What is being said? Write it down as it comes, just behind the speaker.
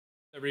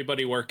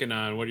Everybody working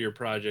on? What are your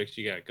projects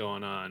you got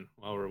going on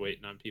while we're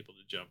waiting on people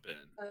to jump in?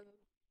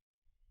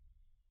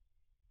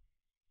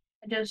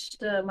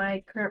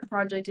 My current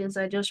project is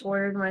I just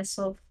ordered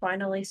myself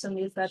finally some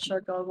new Fat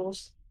Shark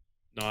goggles,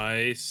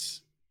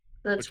 Nice.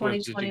 the Which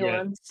ones did you 2020 get?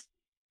 ones.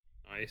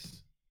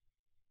 Nice.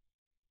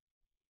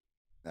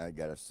 I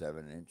got a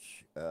 7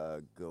 inch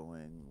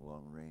going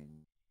long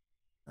range,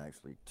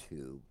 actually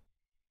two.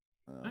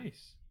 Um,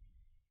 Nice.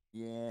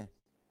 yeah,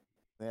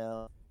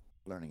 well,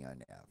 learning on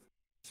nav,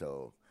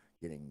 so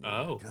getting the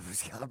Oh,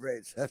 compass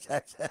calibrated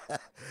sometimes,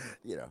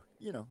 you know,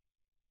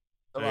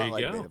 a there lot you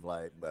like go.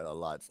 Betaflight, but a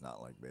lot's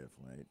not like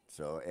Betaflight.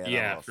 So, and I'm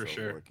Yeah, for also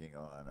sure. working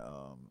on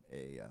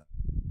a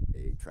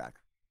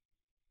tracker,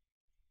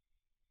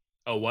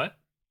 Oh, what?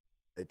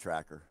 a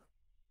tracker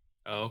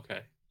Oh,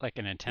 okay. Like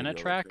an antenna video.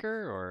 It's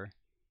tracker or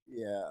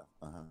yeah,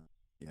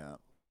 yeah.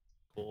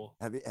 Cool.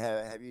 Have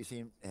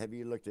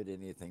you looked at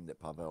anything that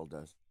Pavel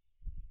does?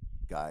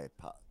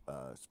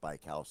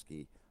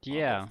 Spykowski, Pavel.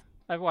 yeah,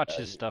 I've watched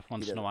his He, stuff he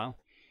once in does. a while.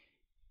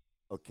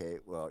 Okay,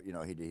 well, he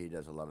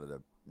does a lot of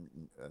the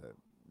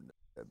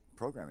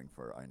programming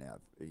for iNav,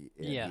 and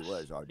he Yes.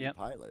 was our new Yep.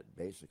 pilot,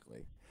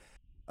 basically.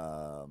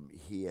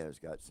 He has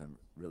got some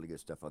really good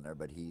stuff on there,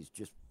 but he's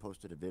just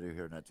posted a video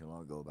here not too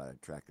long ago about a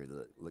tracker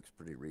that looks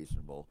pretty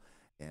reasonable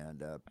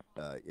and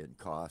in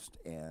cost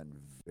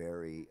and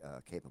very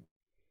capable.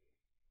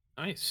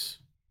 Nice.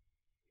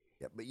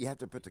 Yeah, but you have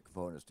to put the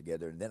components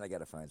together, and then I got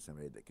to find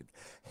somebody that could.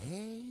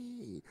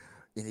 Hey,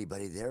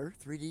 anybody there?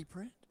 3D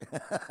print?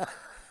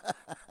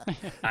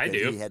 I Because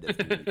do. he had to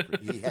 3D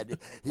print. He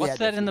What's had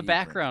to that in the 3D print the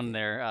background thing.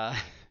 there?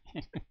 Right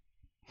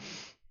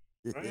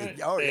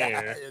Oh yeah,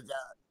 there.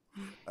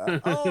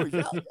 oh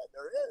yeah,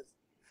 there is.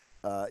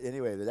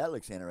 Anyway, but that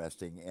looks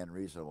interesting and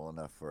reasonable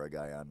enough for a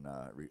guy on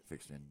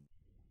fixed in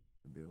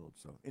build.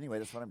 So anyway,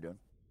 that's what I'm doing.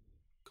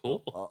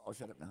 Cool. I'll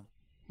shut up now.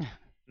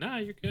 Nah,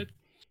 you're good.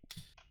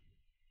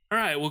 All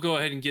right, we'll go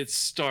ahead and get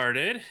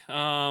started.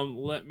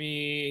 Let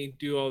me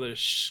do all the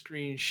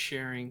screen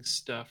sharing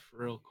stuff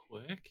real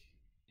quick.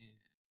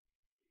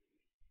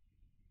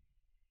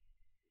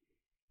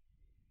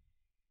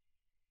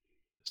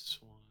 This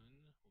one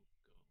will go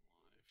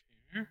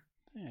live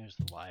here. There's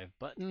the live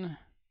button.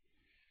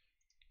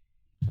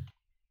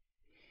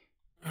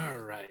 All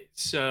right.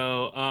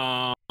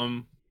 So,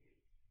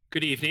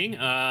 good evening.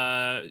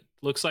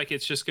 Looks like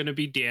it's just going to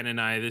be Dan and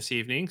I this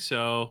evening.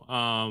 So,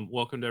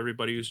 welcome to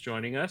everybody who's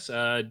joining us.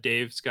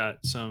 Dave's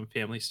got some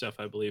family stuff,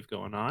 I believe,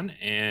 going on,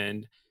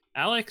 and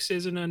Alex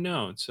is an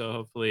unknown. So,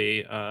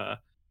 hopefully,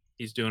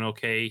 he's doing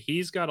okay.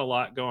 He's got a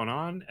lot going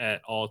on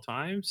at all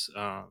times.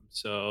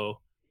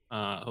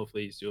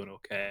 Hopefully, he's doing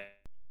okay.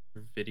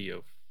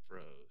 Video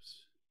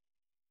froze.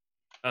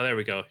 Oh, there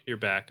we go. You're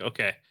back.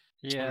 Okay.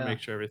 Just want to Yeah. make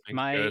sure everything's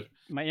My good.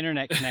 my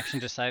internet connection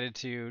decided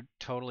to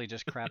totally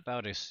just crap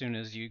out as soon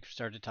as you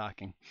started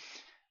talking.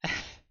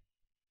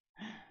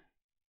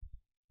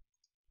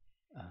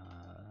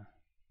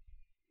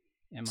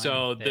 Am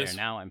So I there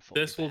now? I'm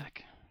fully this will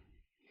back.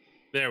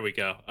 there we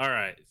go. All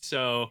right.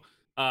 So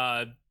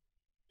uh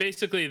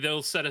basically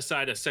they'll set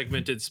aside a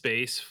segmented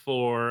space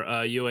for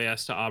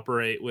UAS to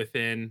operate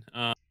within.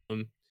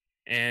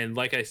 And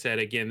like I said,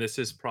 again, this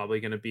is probably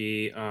going to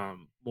be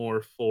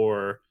more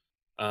for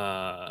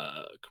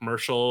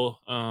commercial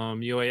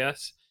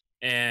UAS.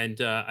 And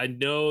I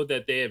know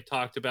that they have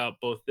talked about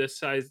both this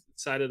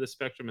side of the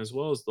spectrum as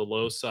well as the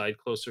low side,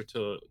 closer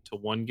to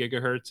 1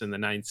 gigahertz, and the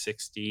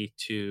 960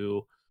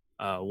 to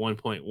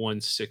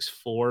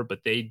 1.164,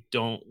 but they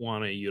don't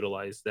want to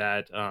utilize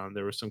that.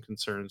 There were some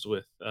concerns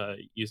with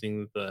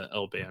using the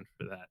L band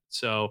for that.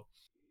 So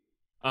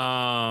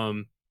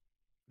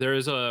there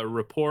is a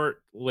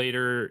report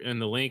later in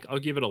the link. I'll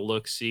give it a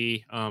look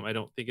see. I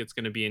don't think it's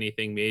going to be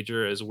anything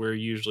major, as we're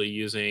usually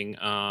using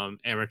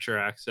amateur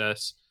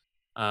access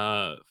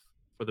for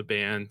the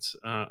band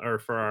or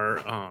for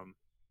our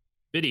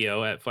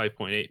video at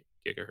 5.8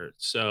 gigahertz.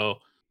 So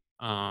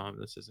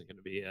this isn't going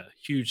to be a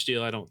huge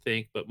deal, I don't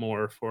think, but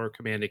more for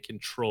command and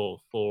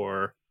control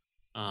for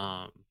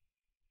um,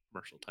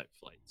 commercial type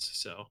flights.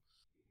 So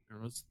there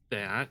was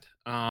that.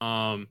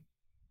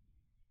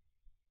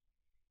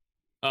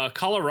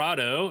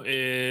 Colorado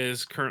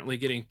is currently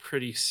getting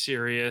pretty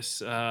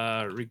serious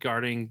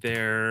regarding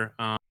their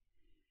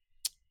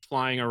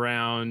flying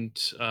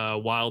around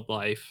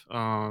wildlife.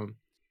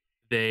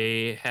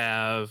 They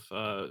have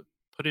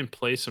put in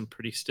place some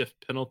pretty stiff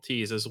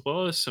penalties, as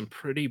well as some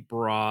pretty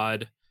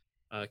broad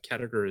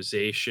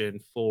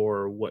categorization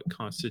for what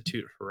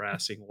constitutes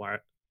harassing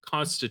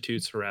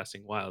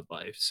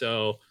wildlife.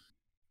 So,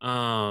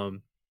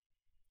 um,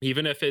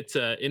 even if it's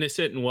an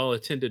innocent and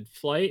well-attended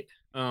flight,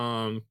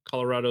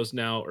 Colorado's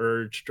now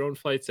urged drone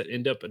flights that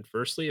end up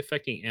adversely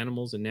affecting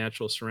animals and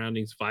natural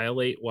surroundings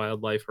violate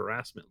wildlife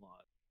harassment laws.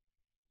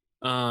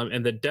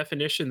 And the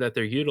definition that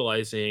they're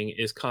utilizing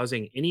is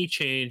causing any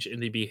change in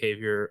the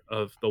behavior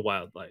of the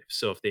wildlife.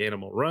 So if the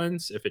animal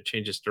runs, if it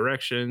changes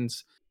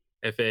directions,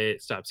 if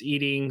it stops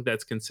eating,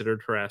 that's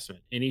considered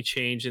harassment. Any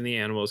change in the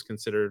animal is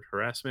considered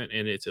harassment,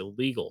 and it's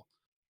illegal.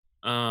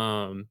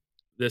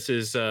 This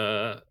is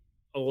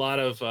a lot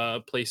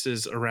of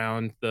places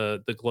around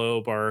the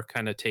globe are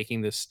kind of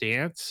taking this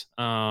stance,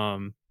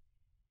 and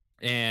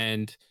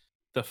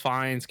the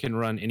fines can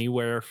run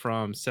anywhere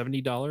from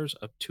 $70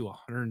 up to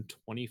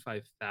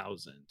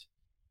 125,000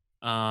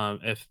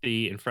 if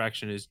the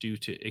infraction is due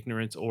to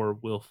ignorance or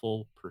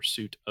willful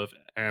pursuit of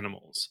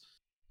animals.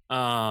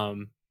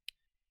 Um,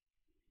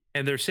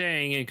 and they're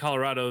saying in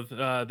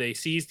Colorado, they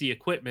seized the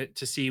equipment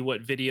to see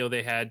what video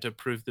they had to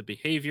prove the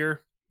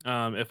behavior.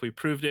 If we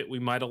proved it, we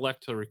might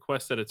elect to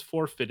request that it's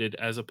forfeited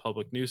as a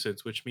public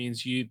nuisance, which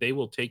means they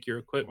will take your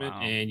equipment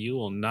Wow. and you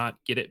will not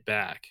get it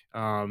back.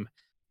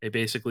 They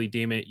basically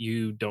deem it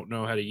you don't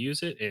know how to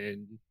use it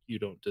and you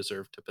don't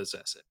deserve to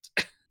possess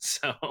it.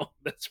 So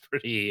that's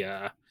pretty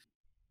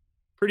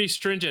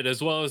stringent,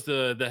 as well as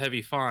the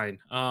heavy fine.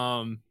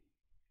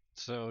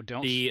 So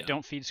The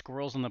don't feed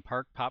squirrels in the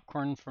park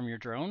popcorn from your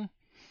drone.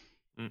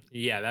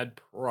 Yeah, that'd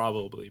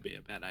probably be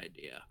a bad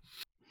idea.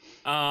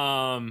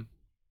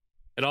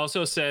 It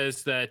also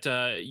says that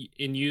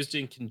used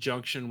in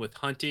conjunction with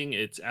hunting,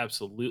 it's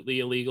absolutely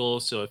illegal.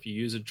 So if you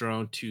use a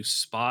drone to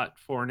spot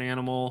for an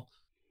animal,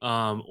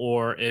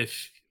 or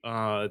if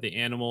the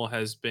animal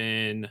has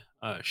been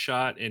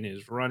shot and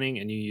is running,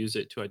 and you use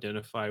it to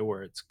identify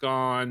where it's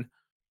gone,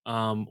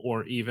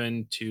 or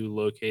even to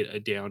locate a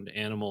downed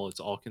animal, it's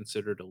all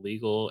considered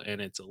illegal, and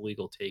it's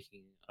illegal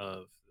taking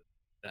of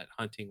that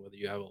hunting, whether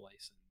you have a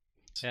license,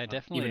 Yeah, I even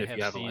definitely if you have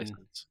have a seen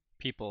license.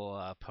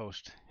 people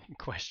post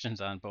questions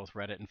on both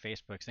Reddit and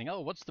Facebook saying, "Oh,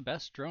 what's the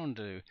best drone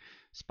to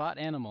spot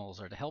animals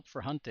or to help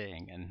for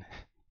hunting?" And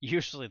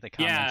usually the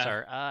comments Yeah,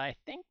 are, "I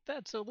think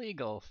that's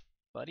illegal,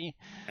 buddy."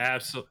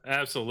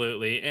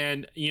 absolutely.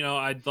 And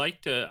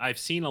I've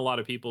seen a lot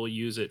of people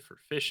use it for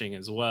fishing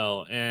as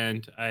well,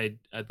 and I'd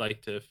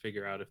like to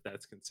figure out if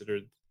that's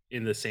considered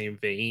in the same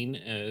vein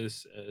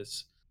as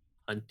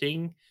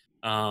hunting.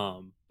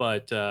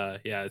 But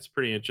yeah, it's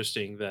pretty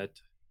interesting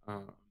that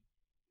um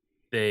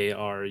they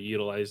are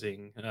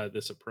utilizing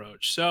this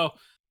approach. So,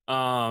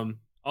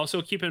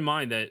 also keep in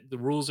mind that the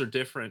rules are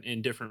different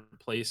in different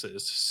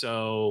places.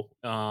 So,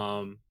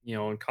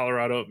 in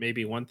Colorado, it may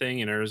be one thing;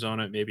 in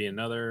Arizona, it may be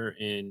another;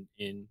 in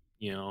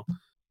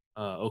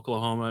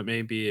Oklahoma, it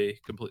may be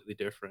completely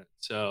different.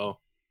 So,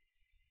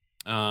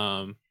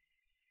 um,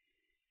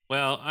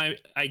 well,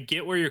 I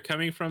get where you're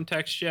coming from,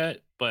 TextJet,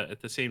 but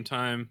at the same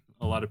time,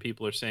 a lot of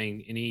people are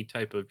saying any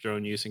type of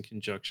drone use in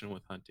conjunction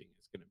with hunting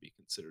is going to be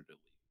considered illegal.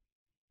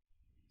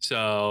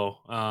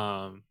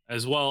 So,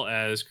 as well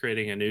as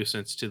creating a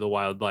nuisance to the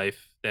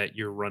wildlife that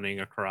you're running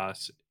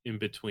across in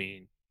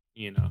between,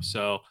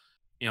 So,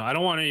 I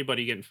don't want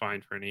anybody getting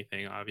fined for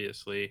anything,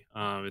 obviously.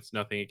 It's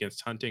nothing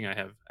against hunting. I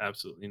have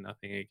absolutely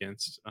nothing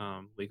against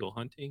legal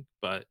hunting,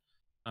 but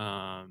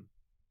um,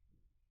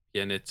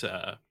 again, it's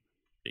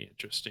pretty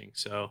interesting.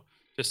 So,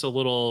 just a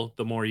little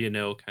the more you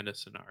know kind of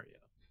scenario.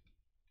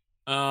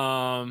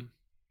 Um,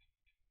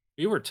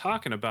 we were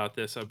talking about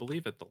this, I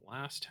believe, at the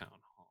last town hall.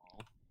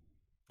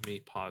 Let me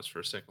pause for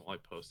a second while I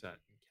post that and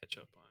catch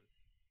up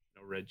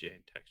on. Red Jay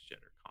and TextJet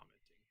are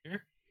commenting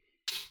here.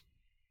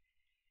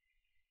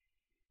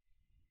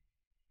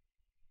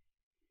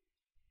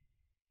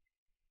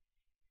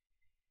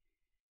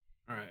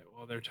 All right.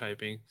 Well, they're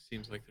typing.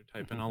 Seems like they're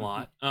typing a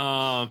lot.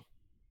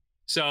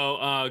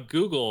 So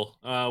Google,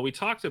 we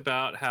talked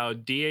about how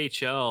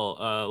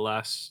DHL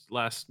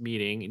last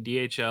meeting,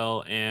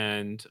 DHL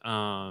and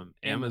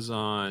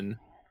Amazon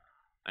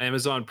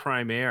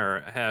Prime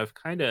Air have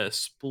kind of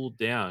spooled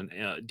down.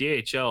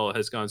 DHL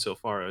has gone so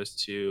far as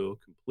to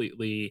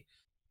completely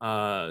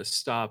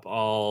stop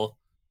all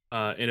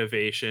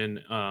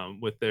innovation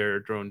with their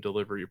drone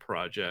delivery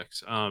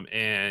projects.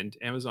 And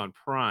Amazon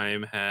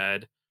Prime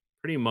had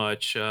pretty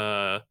much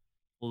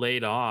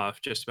laid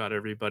off just about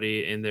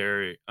everybody in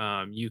their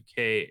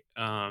UK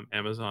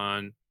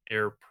Amazon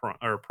Air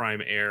or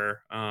Prime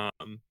Air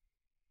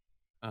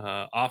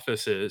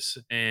offices.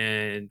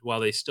 And while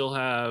they still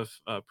have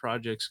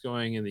projects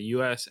going in the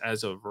US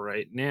as of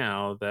right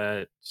now,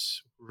 that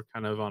we're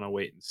kind of on a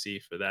wait and see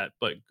for that.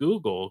 But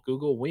Google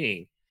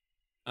Wing,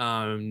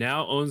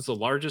 now owns the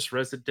largest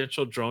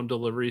residential drone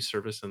delivery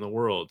service in the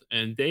world.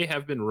 And they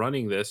have been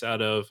running this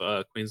out of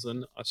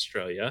Queensland,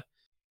 Australia.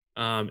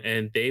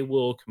 And they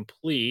will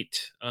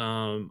complete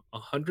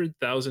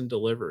 100,000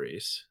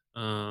 deliveries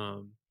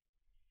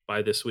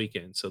by this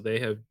weekend. So they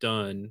have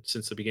done,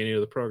 since the beginning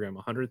of the program,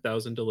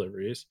 100,000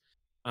 deliveries.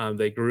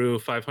 They grew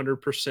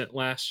 500%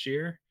 last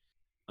year.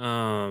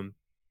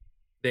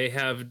 They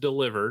have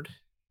delivered,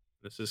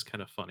 this is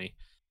kind of funny,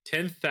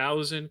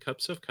 10,000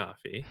 cups of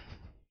coffee,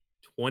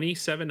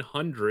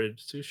 2,700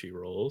 sushi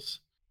rolls,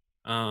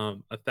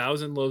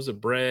 1,000 loaves of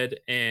bread,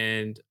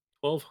 and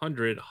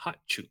 1,200 hot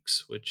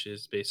chooks, which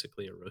is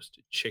basically a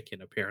roasted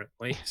chicken,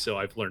 apparently. So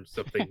I've learned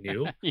something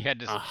new. You A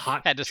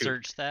hot had to chook.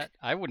 search that.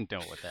 I wouldn't know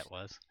what that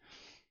was.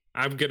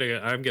 I'm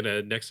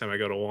gonna next time I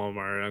go to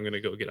Walmart, I'm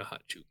gonna go get a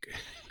hot chook.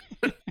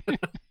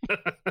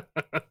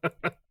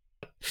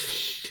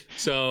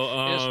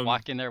 So You just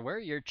walk in there. Where are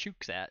your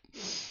chooks at?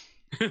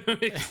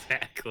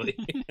 exactly.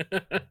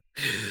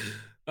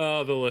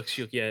 Oh, the looks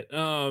you'll get.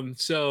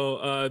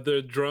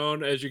 The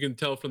drone, as you can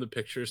tell from the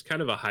picture, is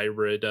kind of a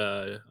hybrid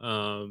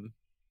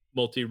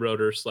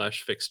multi-rotor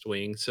slash fixed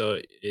wing. So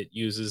it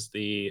uses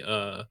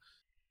the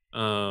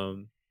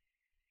um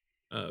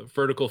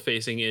vertical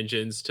facing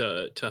engines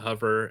to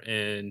hover,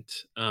 and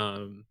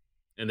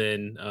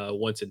then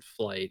once in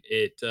flight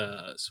it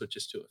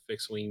switches to a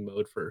fixed wing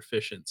mode for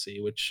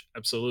efficiency, which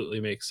absolutely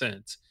makes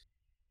sense.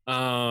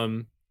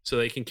 So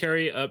they can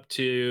carry up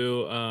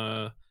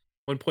to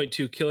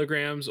 1.2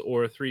 kilograms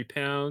or 3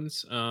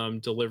 pounds,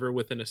 deliver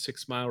within a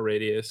 6 mile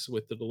radius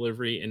with the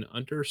delivery in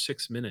under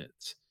 6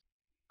 minutes.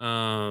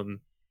 Um,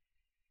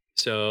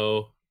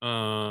 so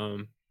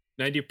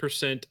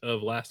 90%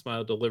 of last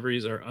mile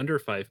deliveries are under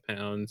 5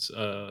 pounds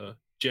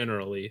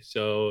generally.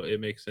 So it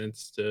makes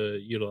sense to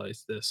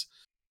utilize this.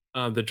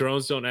 The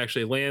drones don't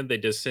actually land, they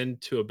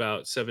descend to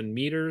about 7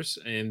 meters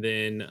and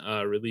then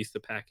release the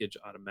package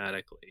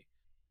automatically.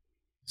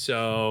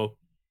 So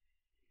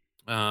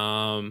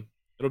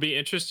it'll be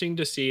interesting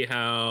to see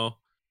how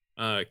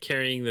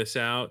carrying this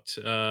out.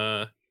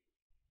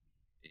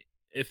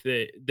 If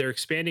they're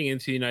expanding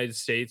into the United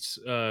States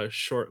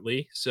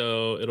shortly,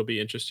 so it'll be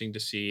interesting to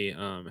see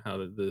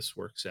how this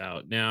works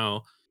out.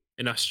 Now,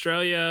 in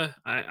Australia,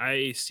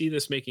 I see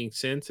this making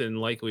sense, and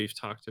like we've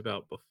talked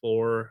about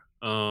before,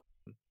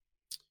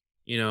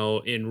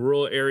 in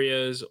rural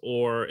areas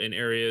or in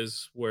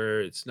areas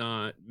where it's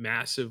not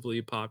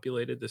massively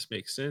populated, this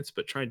makes sense.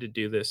 But trying to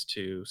do this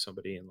to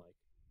somebody in like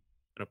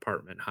an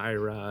apartment high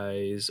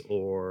rise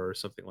or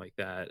something like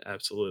that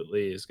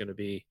absolutely is going to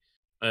be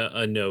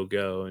a no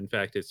go. In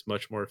fact, it's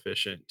much more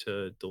efficient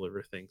to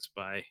deliver things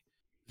by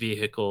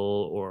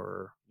vehicle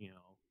or,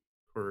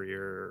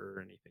 courier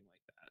or anything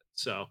like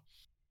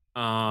that.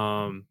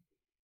 Um,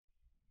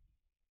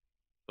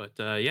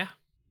 yeah,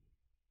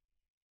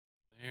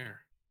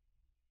 there.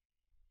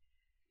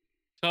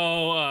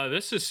 So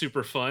this is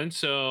super fun.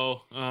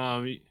 So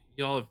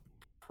y'all have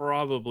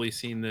probably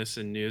seen this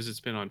in news. It's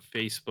been on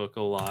Facebook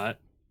a lot.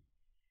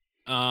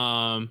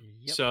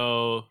 Yep.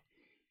 So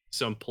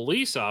some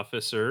police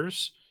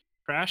officers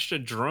crashed a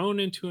drone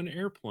into an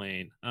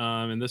airplane.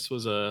 And this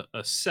was a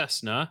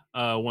Cessna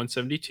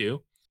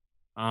 172.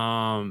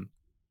 Um,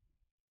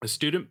 a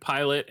student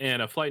pilot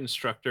and a flight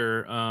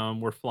instructor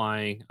were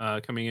flying,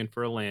 coming in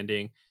for a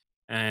landing,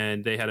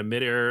 and they had a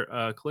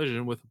midair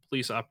collision with a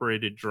police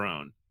operated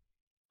drone.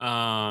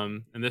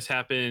 And this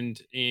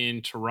happened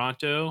in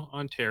Toronto,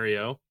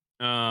 Ontario.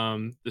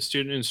 The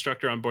student and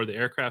instructor on board the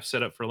aircraft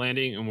set up for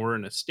landing and were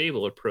in a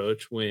stable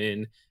approach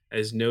when,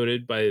 as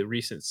noted by the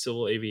recent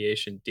Civil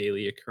Aviation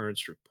Daily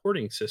Occurrence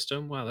Reporting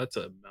System, wow, that's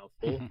a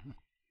mouthful.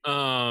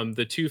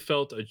 The two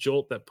felt a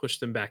jolt that pushed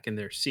them back in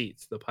their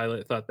seats. The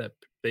pilot thought that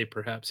they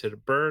perhaps hit a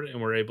bird and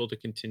were able to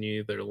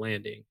continue their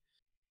landing.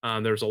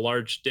 There was a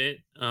large dent,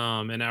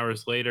 and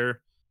hours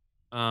later,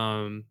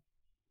 um,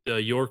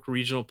 the York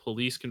Regional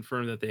Police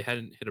confirmed that they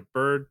hadn't hit a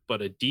bird,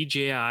 but a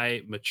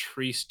DJI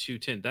Matrice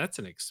 210. That's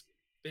an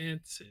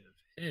expensive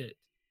hit.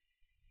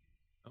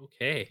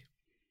 Okay.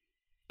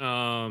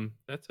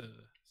 That's a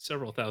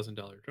several $1,000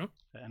 drone.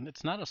 And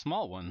it's not a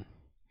small one.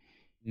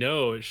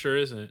 No, it sure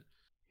isn't.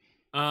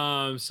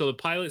 So the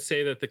pilots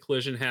say that the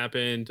collision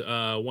happened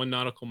 1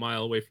 nautical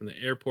mile away from the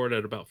airport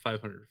at about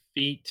 500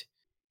 feet.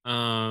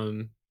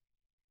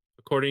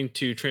 According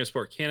to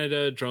Transport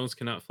Canada, drones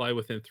cannot fly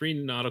within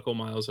 3 nautical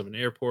miles of an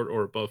airport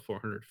or above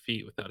 400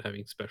 feet without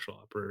having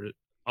special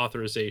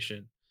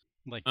authorization.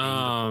 Like being the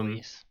Um,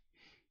 police.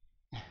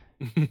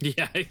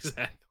 yeah,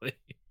 exactly.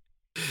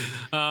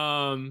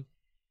 Um,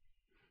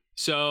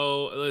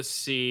 so let's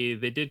see.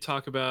 They did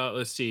talk about,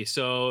 let's see.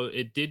 So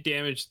it did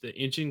damage the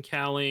engine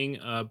cowling,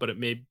 but it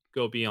may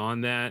go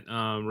beyond that.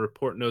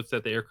 Report notes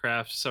that the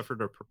aircraft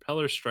suffered a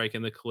propeller strike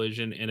in the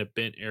collision and a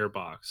bent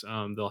airbox.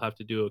 They'll have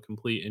to do a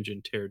complete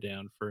engine tear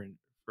down for an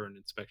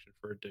inspection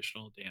for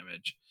additional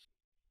damage.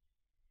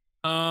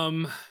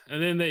 And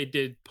then they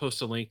did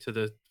post a link to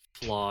the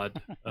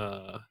flawed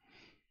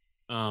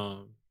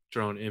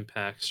drone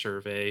impact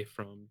survey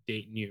from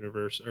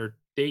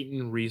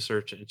Dayton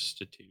Research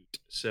Institute.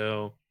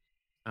 So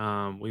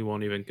we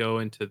won't even go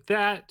into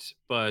that,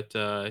 but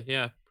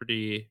yeah,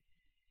 pretty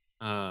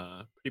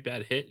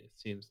bad hit, it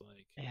seems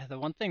like. Yeah, the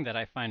one thing that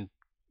I find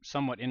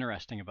somewhat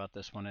interesting about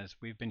this one is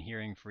we've been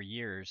hearing for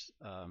years,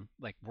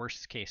 like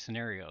worst case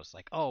scenarios,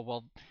 like, oh,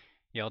 well,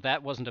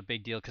 that wasn't a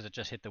big deal because it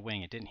just hit the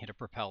wing. It didn't hit a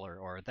propeller,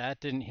 or that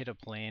didn't hit a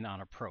plane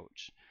on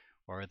approach,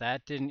 or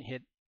that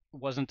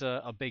wasn't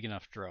a big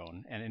enough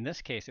drone. And in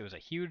this case, it was a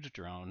huge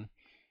drone.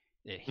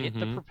 It hit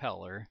the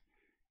propeller.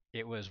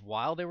 It was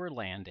while they were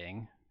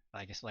landing.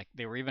 I guess like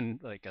they were even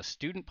like a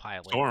student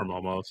pilot. Storm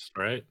almost,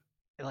 right?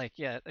 Like,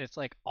 yeah, it's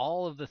like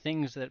all of the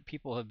things that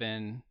people have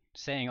been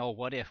saying, oh,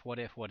 what if,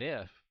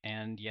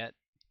 and yet,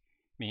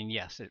 I mean,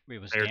 yes, it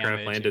was aircraft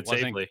damaged. landed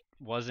safely.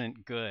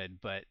 Wasn't good,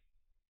 but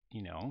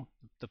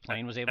the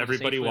plane was able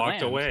everybody to safely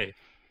walked land. away.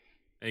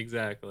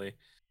 Exactly.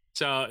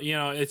 So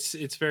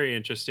it's very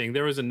interesting.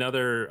 There was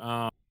another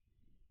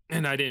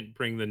and I didn't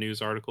bring the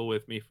news article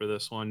with me for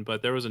this one,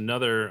 but there was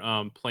another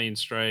plane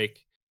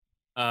strike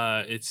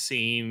it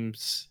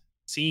seems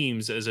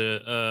as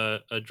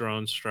a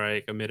drone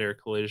strike, a midair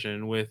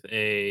collision with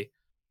a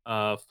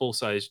full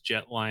size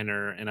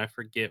jetliner, and I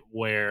forget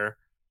where.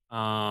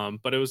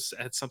 But it was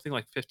at something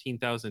like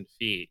 15,000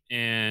 feet.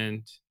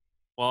 And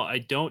while I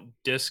don't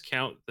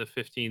discount the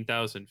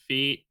 15,000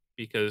 feet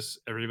because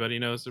everybody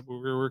knows that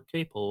we're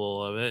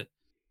capable of it,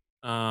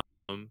 um,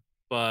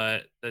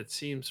 but that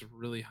seems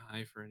really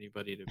high for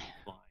anybody to be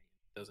flying.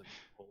 It doesn't make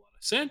a whole lot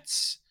of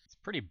sense. It's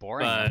pretty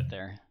boring But up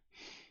there.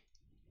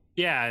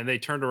 yeah, and they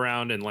turned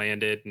around and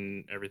landed,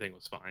 and everything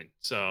was fine.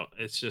 So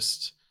it's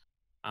just,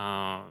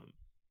 I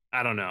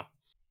don't know.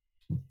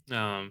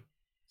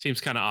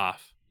 Seems kind of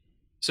off.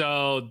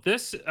 So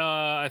this,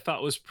 I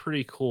thought was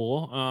pretty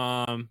cool.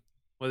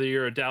 Whether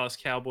you're a Dallas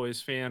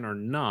Cowboys fan or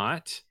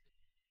not,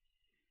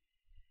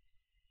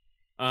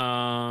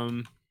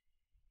 let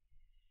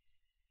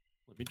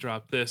me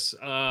drop this.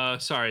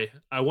 Sorry.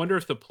 I wonder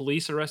if the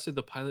police arrested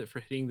the pilot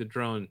for hitting the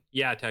drone.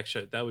 Yeah, tech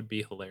shot. That would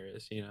be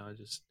hilarious.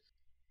 Just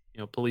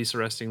police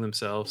arresting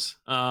themselves.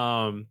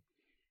 And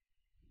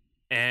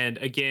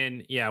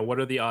again, yeah, what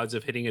are the odds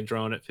of hitting a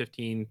drone at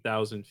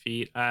 15,000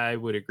 feet? I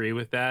would agree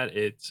with that.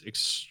 It's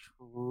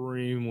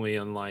extremely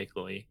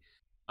unlikely.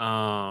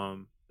 There's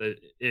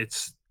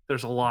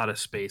a lot of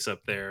space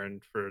up there,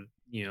 and for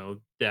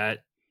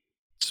that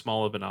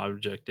small of an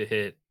object to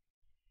hit,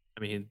 I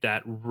mean,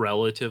 that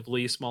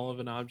relatively small of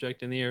an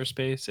object in the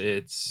airspace,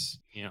 it's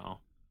got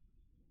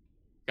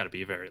to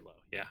be very low.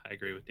 Yeah, I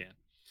agree with Dan.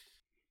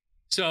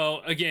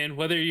 So again,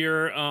 whether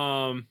you're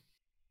a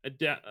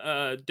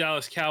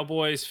Dallas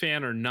Cowboys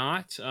fan or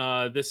not,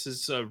 this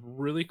is a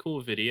really cool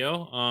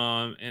video,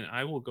 and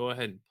I will go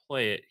ahead and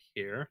play it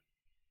here.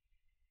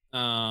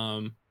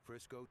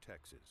 Frisco,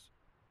 Texas,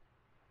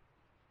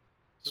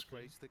 the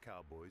place the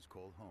Cowboys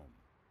call home.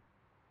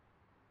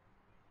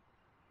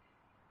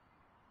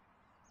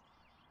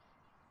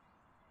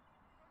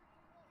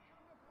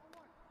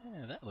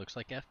 Yeah, that looks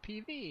like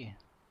FPV.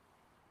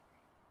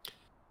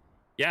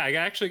 Yeah, I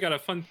actually got a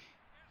fun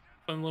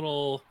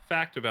little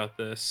fact about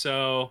this.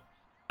 So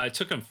it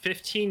took them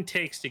 15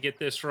 takes to get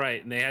this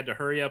right, and they had to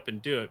hurry up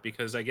and do it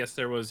because I guess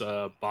there was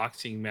a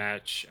boxing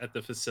match at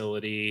the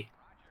facility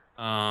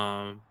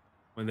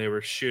when they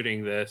were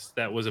shooting this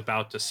that was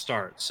about to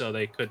start, so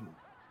they couldn't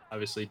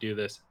obviously do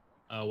this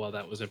while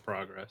that was in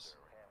progress.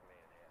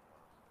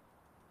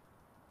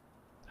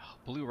 Oh,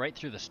 blew right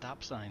through the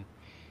stop sign.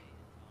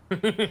 Ooh,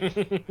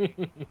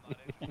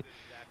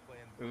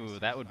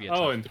 that would be a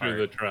tough and through part.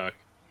 the truck.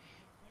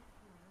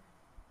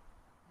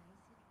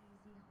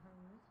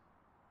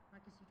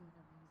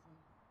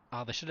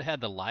 Oh, they should have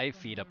had the live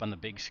feed up on the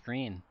big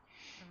screen.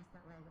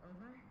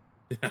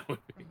 That would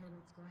be.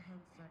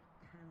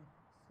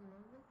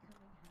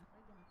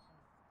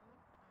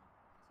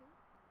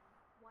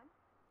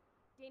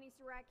 Danny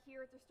Surratt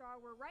here at the Star,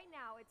 where right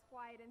now it's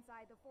quiet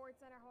inside the Ford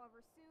Center.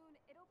 However, soon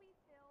it'll be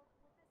filled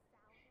with the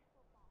sound of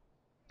football.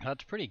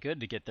 That's pretty good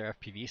to get their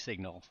FPV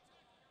signal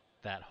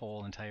that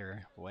whole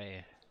entire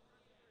way.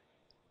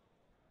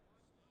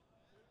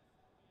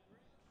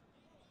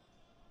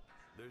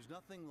 There's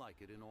nothing like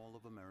it in all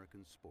of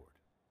American sport.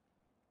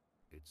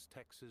 It's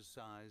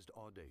Texas-sized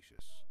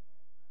Audacious.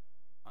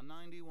 A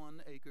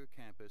 91-acre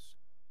campus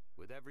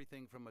with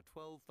everything from a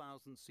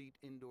 12,000-seat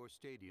indoor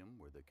stadium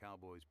where the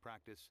Cowboys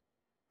practice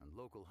and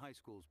local high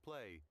schools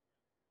play,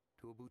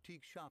 to a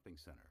boutique shopping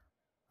center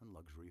and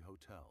luxury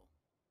hotel.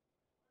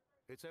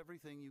 It's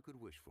everything you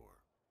could wish for.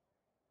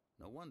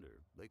 No wonder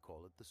they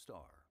call it the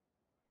Star.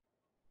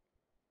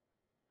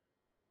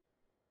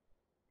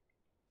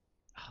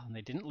 Oh, and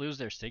they didn't lose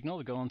their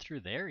signal going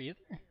through there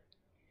either?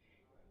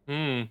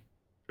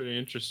 Pretty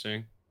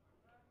interesting.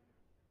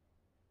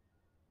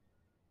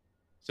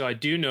 So I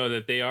do know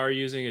that they are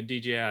using a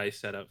DJI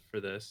setup for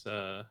this,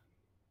 a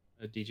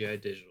DJI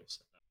digital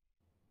setup.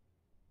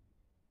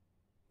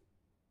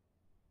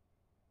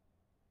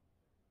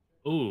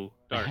 Ooh,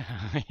 dark.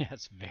 Yeah,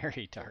 it's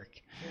very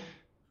dark.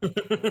 You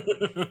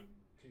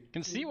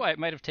can see why it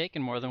might have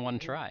taken more than one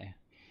try.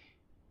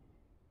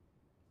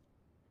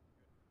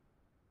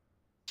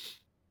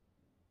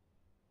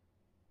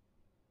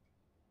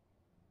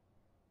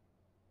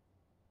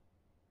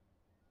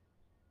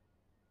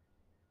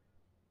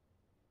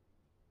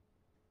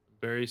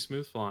 Very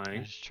smooth I'm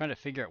flying. just trying to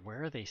figure out,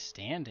 where are they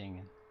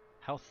standing?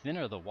 How thin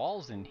are the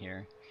walls in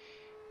here?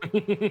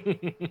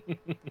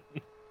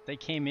 They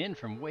came in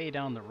from way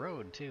down the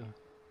road, too.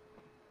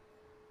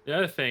 The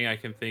other thing I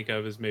can think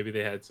of is maybe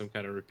they had some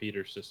kind of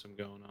repeater system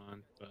going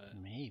on, but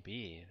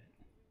Maybe.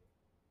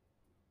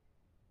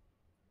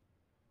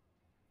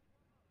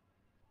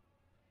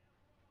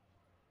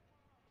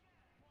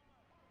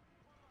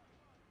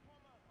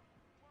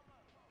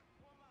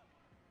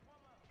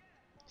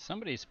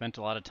 Somebody spent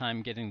a lot of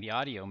time getting the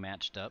audio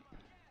matched up.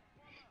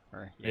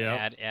 Or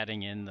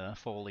adding in the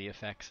Foley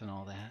effects and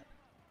all that.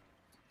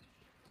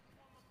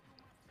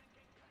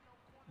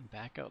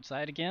 Back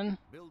outside again.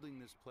 Building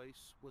this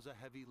place was a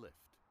heavy lift.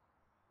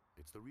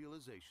 It's the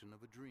realization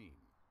of a dream.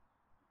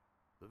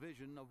 The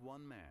vision of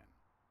one man,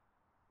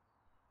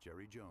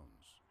 Jerry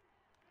Jones.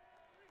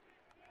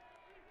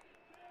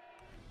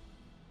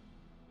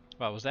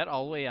 Wow, was that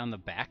all the way on the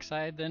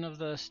backside then of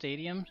the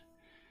stadium?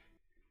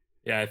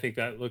 Yeah, I think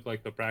that looked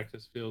like the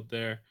practice field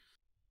there.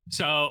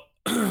 So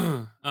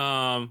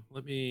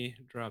let me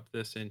drop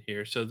this in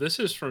here. So this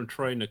is from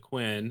Troy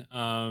Naquin,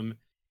 and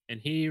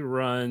he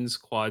runs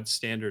Quad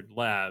Standard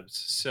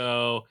Labs.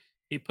 So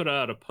he put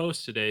out a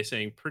post today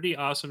saying, "Pretty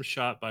awesome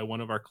shot by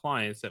one of our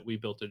clients that we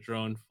built a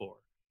drone for."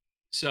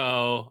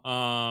 So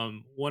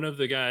one of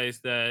the guys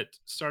that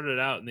started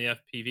out in the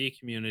FPV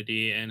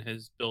community and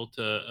has built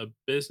a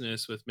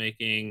business with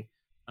making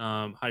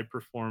high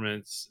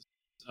performance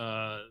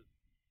uh,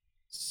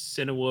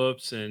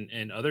 Cinewhoops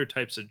and other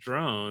types of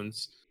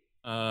drones,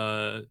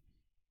 uh,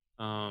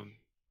 um,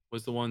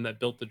 was the one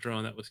that built the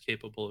drone that was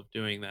capable of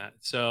doing that.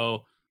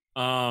 So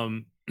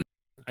I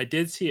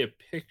did see a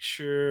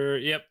picture.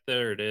 Yep,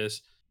 there it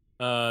is.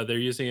 They're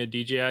using a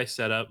DJI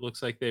setup.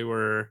 Looks like they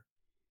were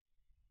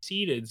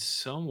seated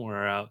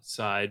somewhere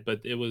outside,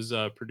 but it was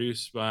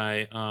produced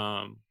by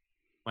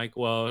Mike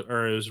Welsh,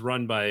 or it was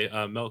run by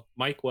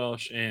Mike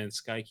Welsh and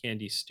Sky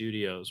Candy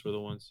Studios were the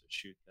ones to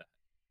shoot that.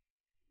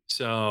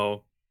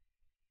 So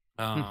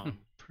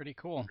Pretty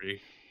cool.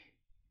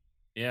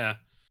 yeah.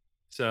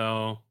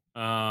 So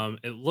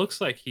it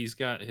looks like he's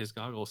got his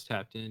goggles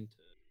tapped into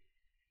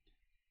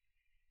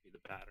the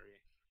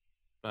battery,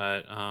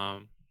 but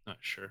not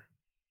sure.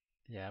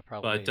 Yeah,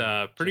 probably.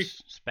 But pretty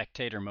just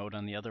spectator mode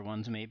on the other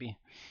ones, maybe.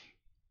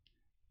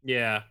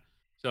 yeah.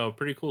 So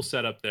pretty cool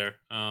setup there.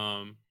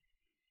 And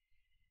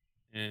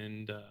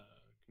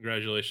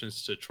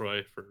congratulations to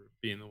Troy for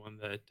being the one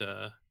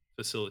that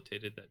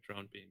facilitated that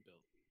drone being built.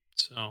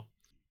 So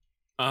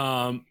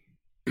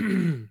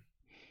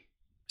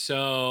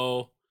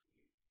so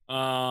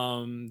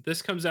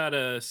this comes out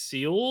of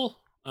Seoul.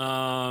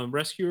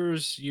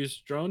 Rescuers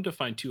used drone to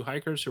find two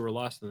hikers who were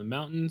lost in the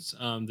mountains.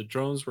 The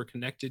drones were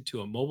connected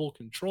to a mobile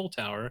control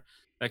tower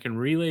that can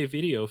relay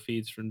video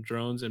feeds from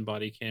drones and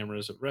body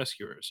cameras of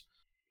rescuers.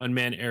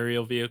 Unmanned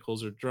aerial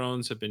vehicles or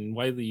drones have been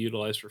widely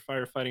utilized for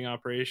firefighting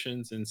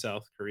operations in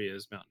South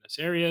Korea's mountainous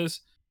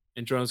areas,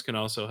 and drones can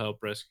also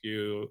help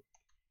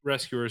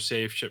rescuers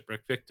save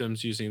shipwreck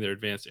victims using their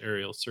advanced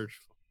aerial search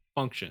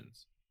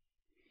functions.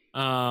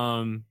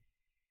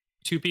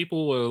 Two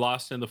people were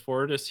lost in the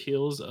forest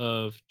hills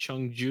of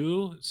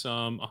Cheongju,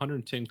 some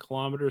 110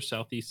 kilometers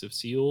southeast of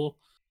Seoul,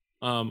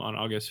 on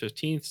August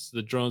 15th.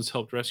 The drones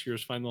helped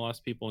rescuers find the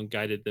lost people and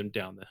guided them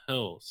down the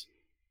hills.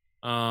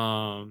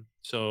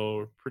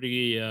 So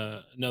pretty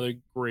another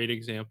great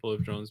example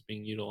of drones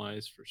being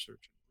utilized for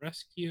search and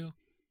rescue.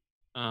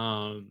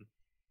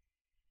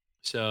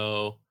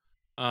 So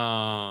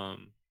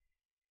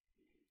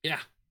yeah.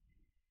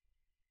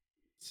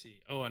 Let's see.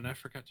 Oh, and I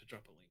forgot to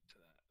drop a link to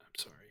that. I'm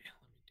sorry.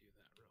 Let me do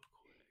that real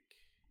quick.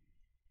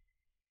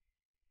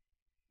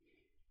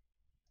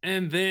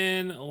 And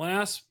then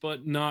last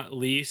but not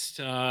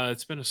least,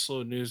 it's been a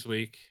slow news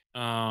week.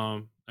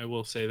 I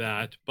will say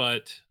that,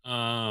 but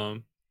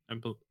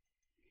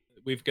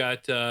we've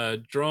got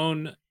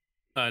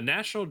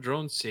National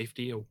Drone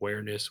Safety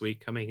Awareness Week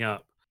coming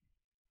up.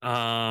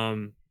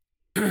 And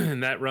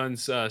that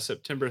runs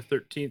September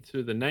 13th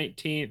through the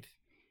 19th.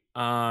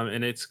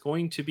 And it's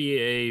going to be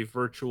a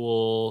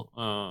virtual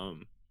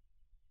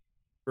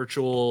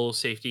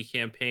safety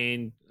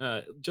campaign,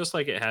 just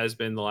like it has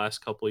been the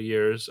last couple of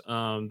years.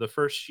 The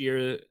first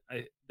year,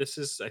 this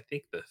is, I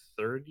think, the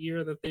third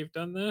year that they've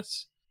done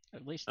this.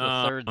 At least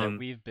the third that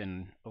we've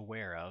been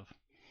aware of.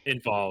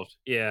 Involved,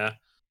 yeah.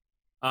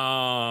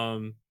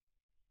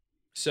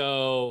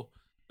 So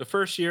the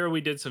first year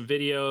we did some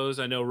videos.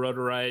 I know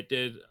Rotor Riot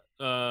did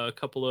a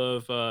couple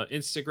of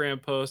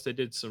Instagram posts. They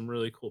did some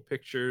really cool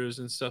pictures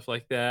and stuff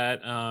like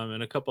that.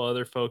 And a couple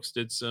other folks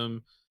did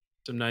some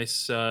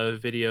nice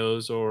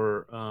videos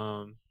or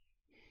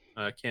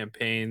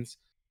campaigns.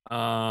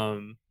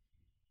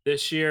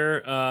 This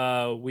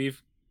year,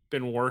 we've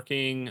been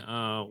working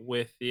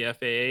with the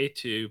FAA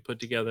to put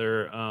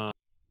together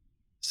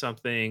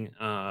something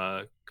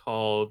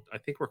called, I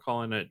think we're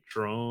calling it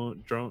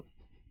droning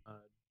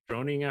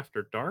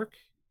after dark.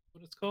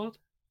 What it's called?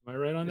 Am I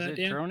right on that, Is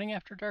it Dan? droning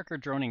after dark or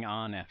droning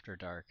on after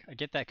dark? I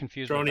get that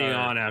confused Droning with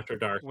on after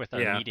dark. with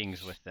our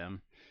meetings with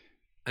them.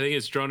 I think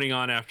it's droning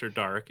on after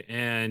dark,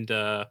 and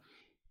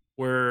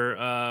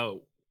we're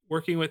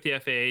working with the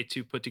FAA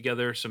to put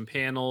together some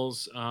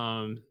panels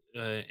and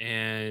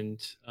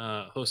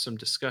host some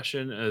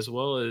discussion, as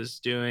well as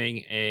doing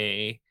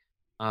a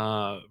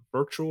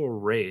virtual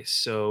race.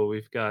 So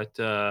we've got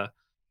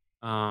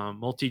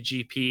Multi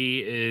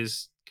GP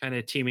is kind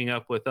of teaming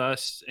up with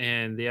us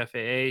and the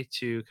FAA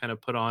to kind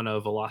of put on a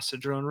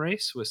Velocidrone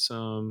race with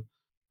some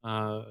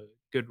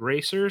good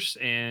racers,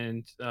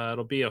 and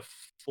it'll be a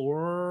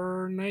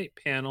 4-night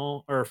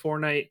panel or a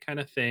 4-night kind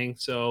of thing.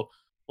 So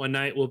one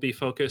night will be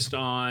focused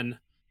on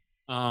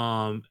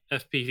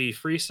FPV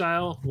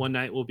freestyle. One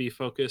night will be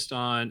focused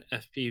on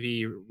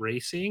FPV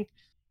racing.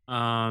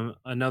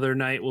 Another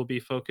night will be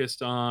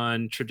focused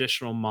on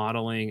traditional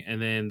modeling,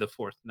 and then the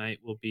fourth night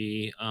will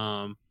be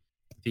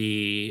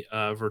the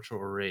virtual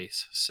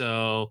race.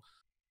 So,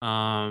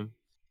 and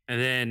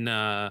then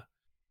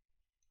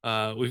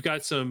we've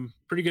got some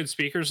pretty good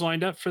speakers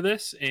lined up for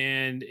this,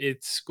 and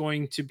it's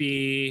going to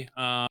be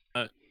a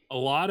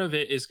lot of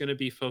it is going to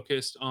be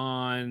focused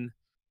on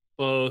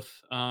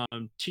both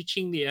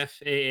teaching the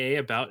FAA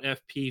about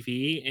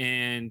FPV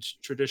and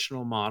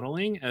traditional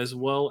modeling, as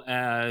well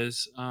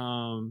as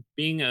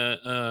being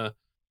a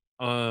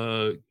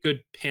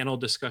good panel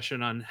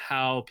discussion on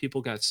how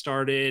people got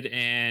started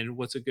and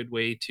what's a good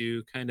way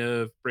to kind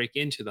of break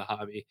into the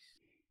hobby.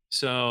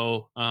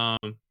 So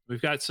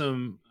we've got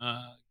some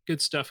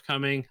good stuff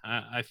coming.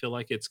 I feel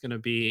like it's going to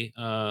be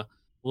a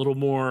little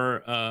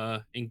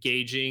more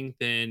engaging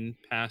than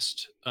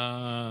past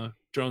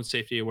drone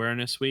safety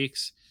awareness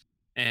weeks,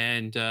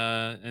 and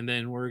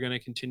then we're going to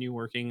continue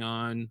working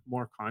on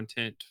more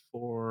content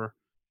for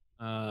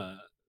uh,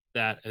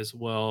 that as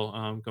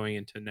well going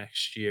into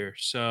next year.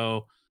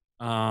 So,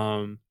 did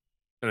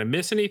I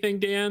miss anything,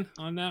 Dan,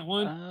 on that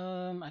one?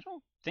 I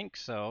don't think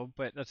so,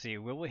 but let's see.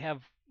 Will we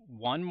have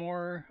one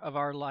more of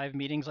our live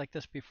meetings like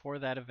this before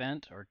that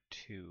event, or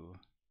two?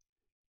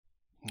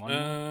 One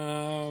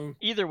more?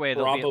 Either way,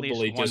 there'll be at least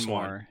Probably one just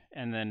one. more,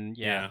 and then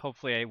Yeah.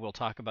 hopefully we'll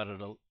talk about it.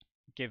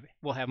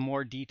 We'll have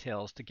more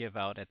details to give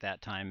out at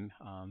that time.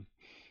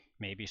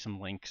 Maybe some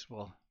links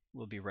will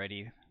be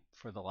ready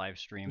for the live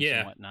streams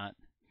Yeah. and whatnot.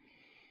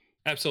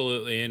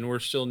 Absolutely, and we're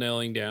still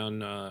nailing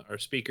down our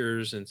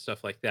speakers and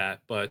stuff like that.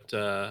 But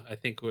I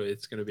think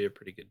it's going to be a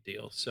pretty good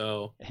deal.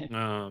 So,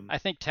 I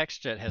think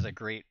TextJet has a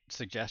great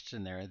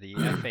suggestion there. The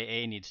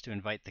FAA needs to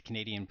invite the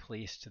Canadian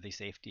Police to the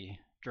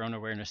Drone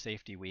Awareness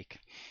Safety Week.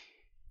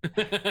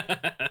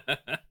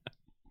 that's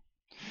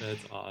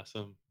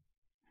awesome.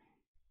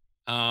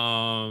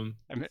 I'm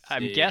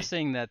see.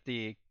 guessing that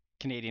the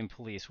Canadian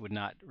Police would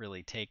not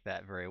really take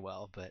that very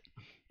well, but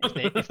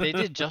if they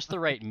did just the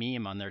right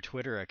meme on their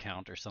Twitter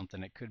account or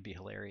something, it could be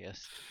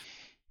hilarious.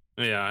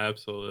 Yeah,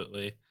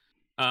 absolutely.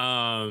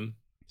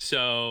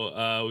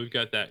 So we've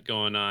got that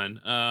going on.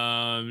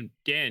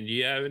 Dan, do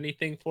you have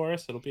anything for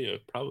us? It'll be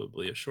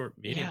probably a short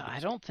meeting. Yeah, I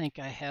don't think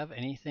I have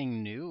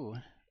anything new,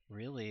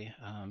 really.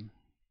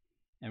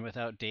 And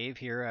without Dave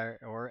here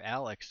or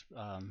Alex,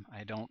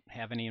 I don't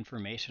have any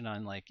information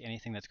on like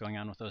anything that's going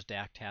on with those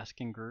DAC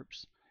tasking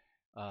groups.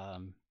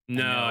 No,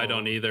 I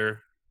don't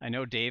either. I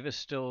know Dave is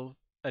still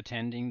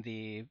attending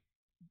the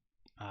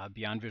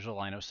Beyond Visual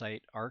Line of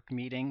Sight ARC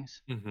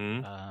meetings.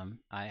 Mm-hmm.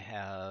 I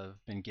have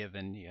been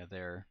given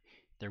their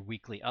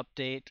weekly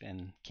update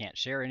and can't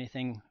share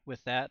anything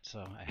with that.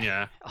 So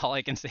all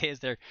I can say is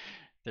they're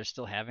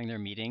still having their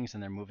meetings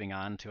and they're moving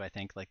on to I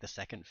think like the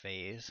second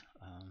phase.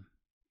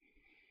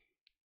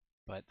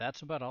 But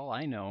that's about all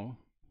I know.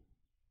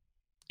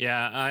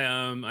 Yeah,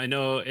 I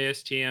know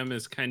ASTM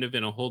is kind of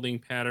in a holding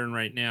pattern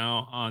right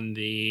now on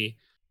the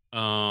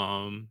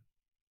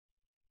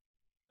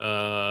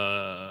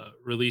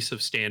release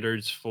of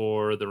standards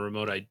for the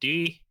remote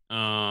ID,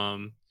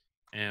 and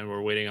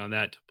we're waiting on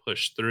that to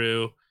push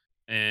through.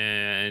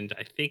 And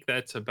I think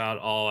that's about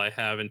all I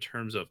have in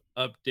terms of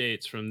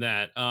updates from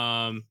that.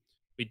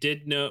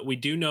 We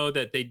do know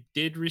that they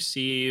did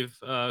receive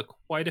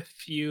quite a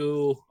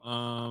few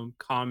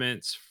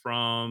comments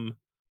from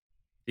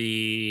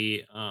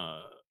the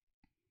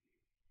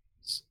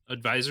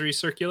advisory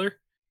circular.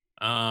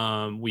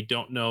 We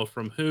don't know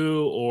from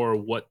who or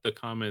what the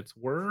comments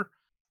were,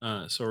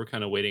 so we're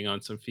kind of waiting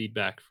on some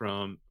feedback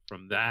from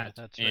that. Yeah,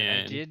 that's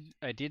right.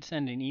 I did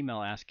send an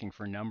email asking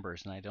for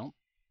numbers, and I don't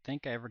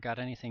think I ever got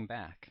anything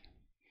back.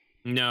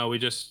 No, we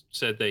just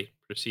said they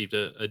received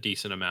a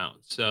decent amount.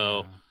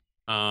 So,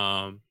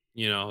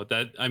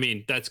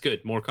 that's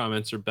good. More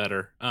comments are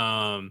better.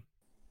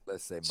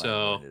 Let's say mine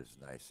weren't as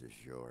nice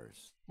as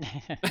yours.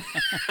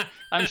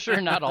 I'm sure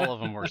not all of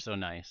them were so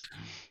nice.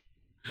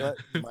 But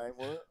mine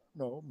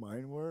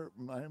were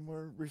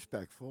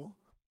respectful.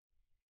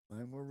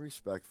 Mine were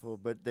respectful,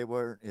 but they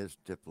weren't as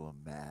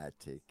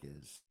diplomatic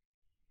as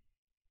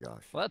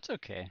Josh. Well, that's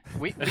okay.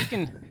 We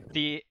can.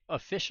 The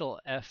official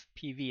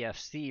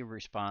FPVFC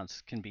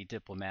response can be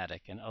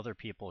diplomatic, and other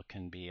people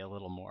can be a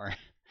little more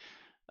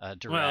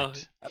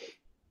direct. Well,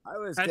 I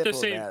was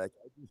diplomatic.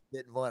 I just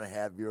didn't want to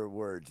have your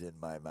words in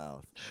my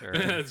mouth. Sure.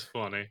 That's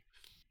funny.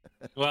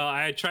 Well,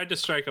 I tried to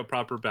strike a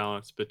proper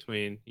balance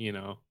between,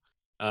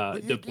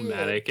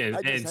 diplomatic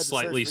and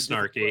slightly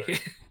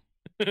snarky.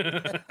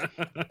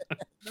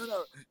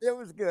 No, it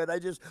was good. I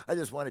just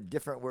wanted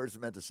different words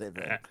meant the same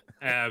thing.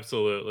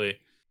 Absolutely.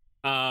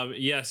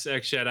 Yes,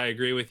 XShed, I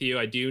agree with you.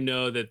 I do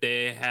know that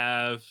they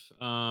have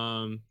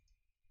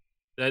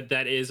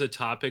that is a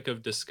topic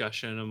of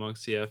discussion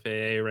amongst the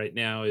FAA right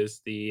now, is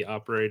the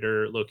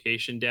operator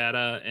location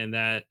data, and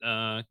that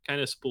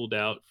kind of spooled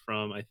out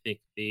from I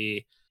think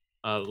the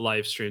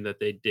live stream that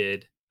they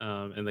did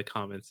and the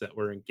comments that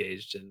were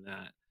engaged in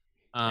that.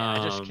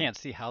 I just can't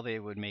see how they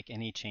would make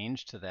any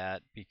change to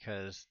that,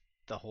 because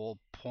the whole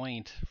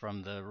point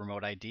from the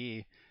remote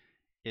ID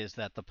is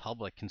that the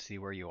public can see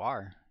where you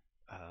are.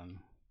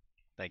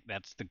 Like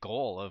that's the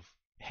goal of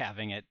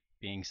having it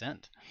being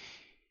sent.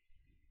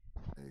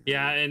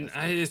 Yeah, and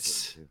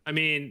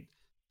the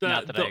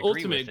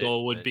ultimate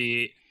goal would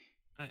be,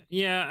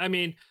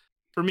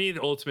 for me,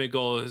 the ultimate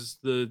goal is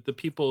the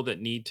people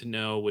that need to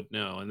know would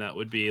know, and that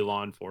would be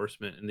law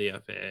enforcement and the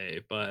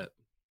FAA. But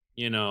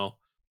you know,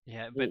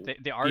 Yeah, but the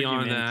beyond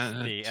argument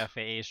that, the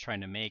FAA is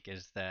trying to make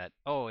is that,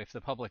 oh, if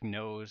the public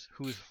knows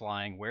who's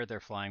flying, where they're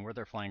flying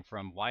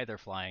from, why they're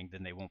flying,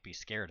 then they won't be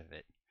scared of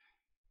it.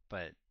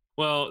 But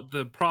well,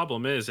 the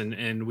problem is,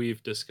 and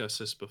we've discussed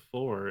this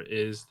before,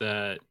 is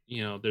that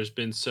there's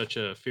been such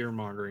a fear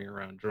mongering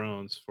around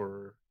drones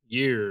for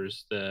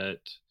years that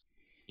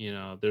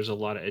there's a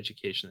lot of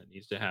education that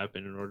needs to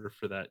happen in order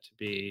for that to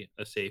be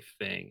a safe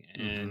thing.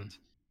 hmm And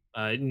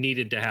it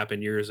needed to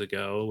happen years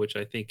ago, which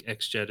I think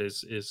XJet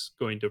is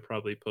going to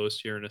probably post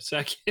here in a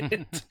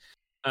second,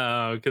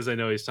 because I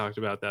know he's talked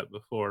about that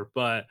before.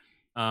 But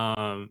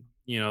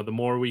the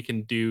more we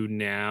can do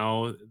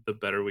now, the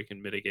better we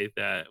can mitigate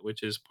that,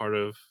 which is part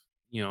of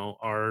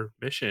our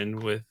mission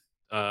with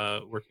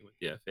working with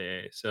the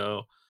FAA.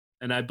 So,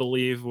 and I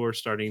believe we're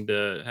starting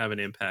to have an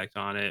impact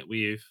on it.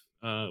 We've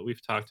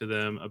talked to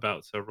them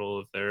about several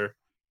of their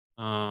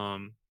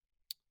um,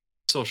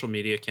 social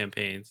media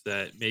campaigns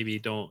that maybe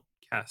don't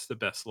cast the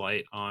best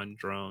light on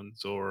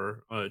drones or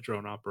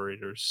drone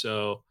operators.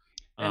 So,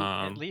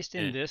 and at least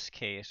in and this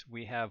case,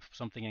 we have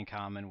something in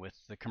common with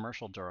the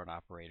commercial drone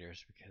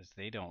operators because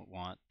they don't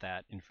want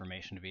that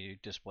information to be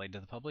displayed to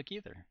the public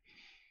either.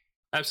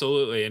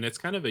 absolutely, and it's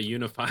kind of a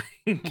unifying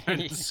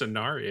kind of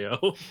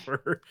scenario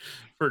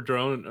for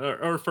drone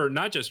or for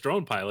not just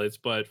drone pilots,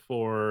 but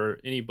for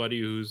anybody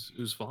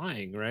who's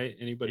flying, right?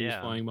 Anybody who's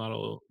Yeah. flying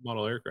model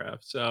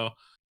aircraft. So,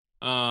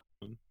 um,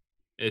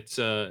 it's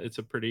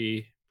a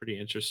pretty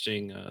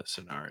interesting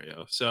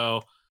scenario.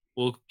 So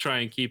we'll try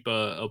and keep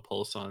a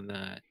pulse on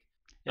that.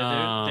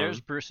 Yeah, there's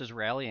Bruce's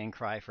rallying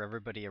cry for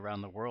everybody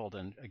around the world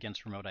and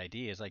against remote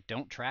ID is like,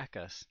 don't track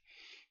us.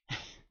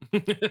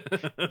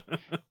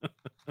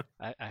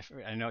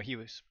 I know he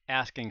was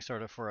asking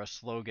sort of for a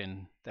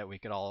slogan that we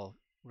could all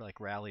like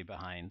rally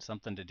behind,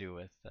 something to do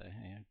with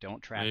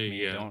don't track There me,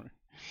 you go. don't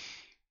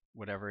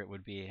whatever it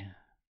would be.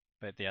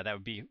 But yeah, that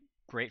would be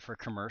great for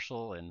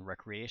commercial and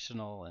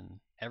recreational and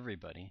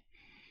everybody.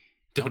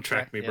 Don't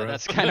track me, Yeah, bro.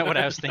 that's kind of what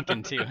I was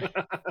thinking too.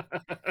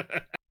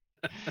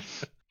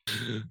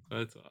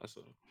 That's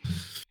awesome.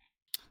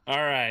 All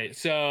right.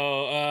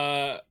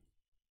 So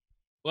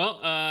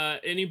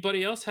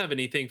anybody else have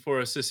anything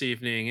for us this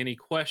evening? Any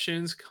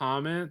questions,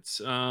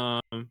 comments?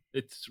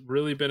 It's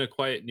really been a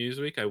quiet news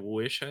week. I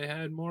wish I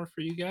had more for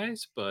you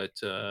guys, but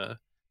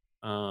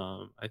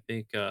I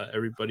think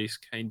everybody's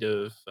kind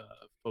of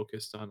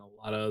focused on a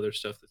lot of other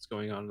stuff that's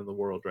going on in the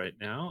world right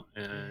now.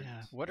 And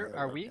Yeah. What Quiet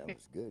are right we? now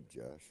is good,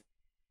 Josh.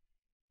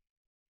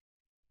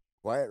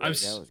 Quiet I'm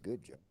right now is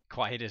good, Josh.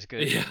 Quiet is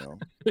good. yeah. You know?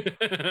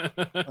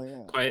 Oh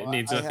yeah. Quiet Well,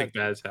 means I nothing have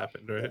bad's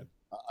happened, yeah, right?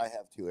 I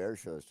have 2 air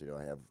shows to do.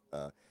 I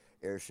have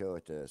air show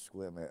at the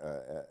Sequim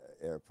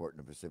Airport in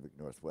the Pacific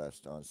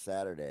Northwest on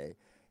Saturday,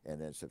 and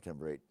then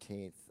September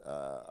 18th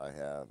I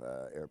have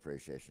Air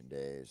Appreciation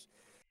Days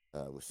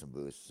with some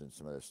booths and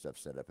some other stuff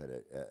set up at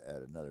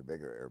another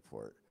bigger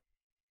airport.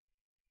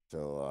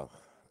 So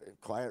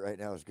quiet right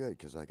now is good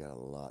because I got a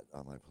lot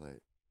on my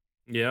plate.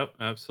 Yep,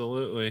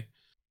 absolutely.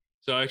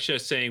 So actually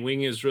saying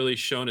Wing has really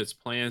shown its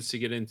plans to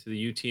get into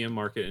the UTM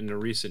market in a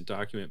recent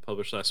document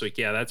published last week.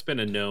 Yeah, that's been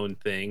a known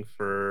thing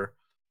for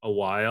a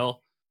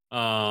while.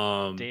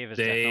 Dave has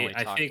They definitely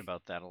I talked think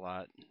about that a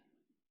lot.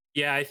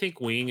 yeah, I think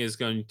Wing is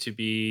going to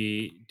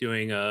be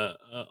doing a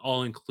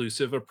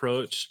all-inclusive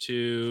approach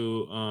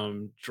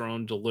to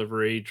drone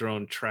delivery,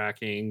 drone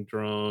tracking,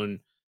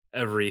 drone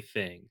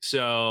everything.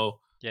 So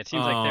Yeah, it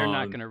seems like they're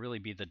not going to really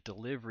be the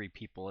delivery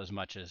people as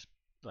much as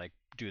like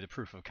do the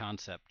proof of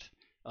concept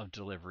of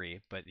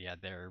delivery, but yeah,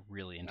 they're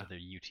really into the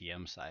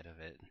UTM side of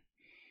it.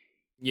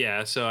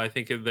 yeah, so I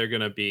think it's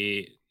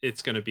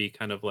going to be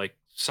kind of like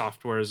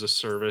software as a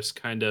service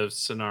kind of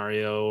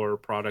scenario or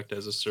product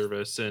as a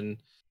service, and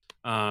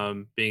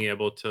being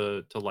able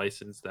to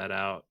license that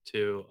out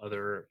to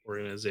other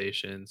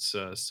organizations,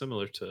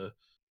 similar to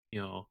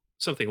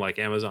something like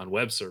Amazon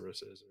Web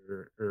Services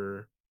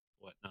or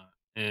whatnot,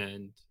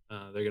 and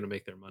they're going to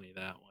make their money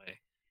that way.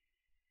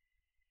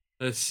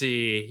 Let's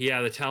see.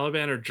 Yeah, the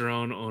Taliban are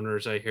drone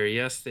owners, I hear.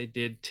 Yes, they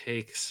did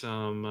take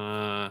some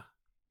of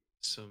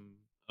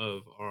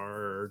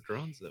our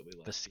drones that we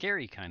left. The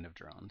scary kind of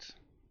drones.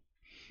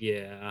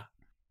 Yeah.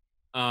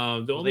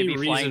 The Will only they be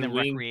flying reason them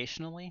Wing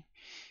recreationally?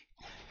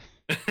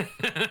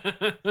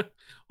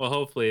 well,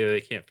 hopefully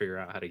they can't figure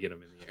out how to get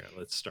them in the air.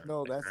 Let's start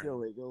No, there. that's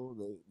illegal.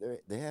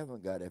 They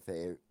haven't got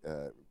FAA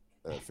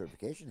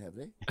certification, have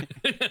they?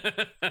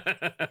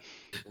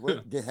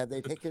 Have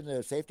they taken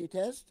the safety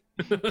test?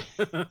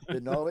 The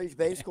knowledge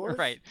base course?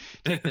 Right.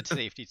 Take the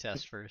safety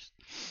test first.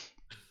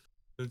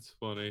 That's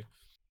funny.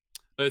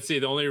 Let's see.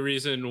 The only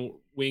reason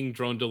Wing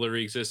drone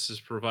delivery exists is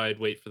to provide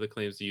weight for the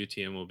claims the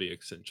UTM will be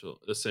essential.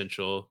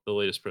 The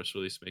latest press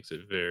release makes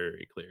it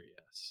very clear,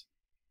 yes.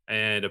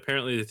 And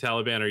apparently the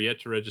Taliban are yet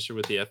to register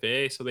with the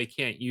FAA, so they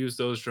can't use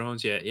those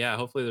drones yet. Yeah,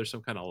 hopefully there's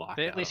some kind of lockout.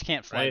 They at least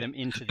can't fly them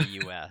into the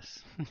U.S.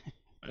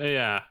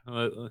 Yeah,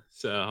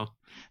 so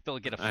they'll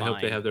get a I fine.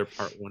 hope they have their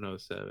Part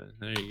 107.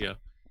 There you go.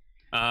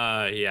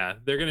 Yeah,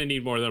 they're gonna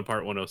need more than a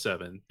Part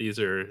 107. Those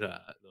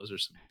are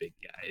some big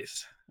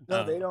guys.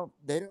 No, they don't.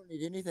 They don't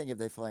need anything if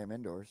they fly them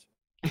indoors.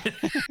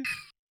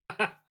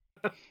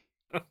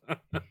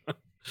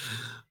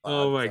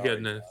 Oh I'm my sorry,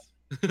 goodness.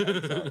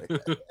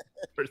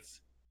 I'm sorry.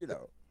 You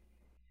know,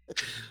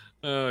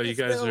 Oh, you it's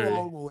been guys a are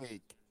long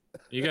week.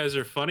 you guys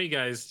are funny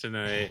guys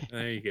tonight.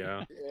 There you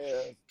go.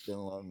 Yeah, it's been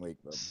a long week.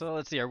 Bubba. So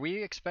let's see. Are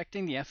we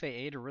expecting the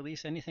FAA to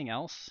release anything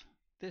else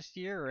this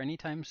year or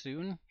anytime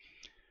soon?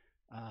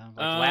 Like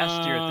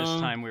last year at this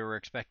time, we were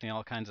expecting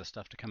all kinds of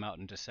stuff to come out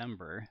in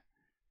December.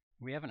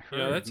 We haven't Yeah,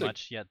 heard that's a-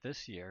 much yet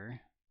this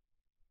year.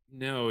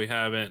 No, we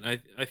haven't.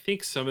 I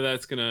think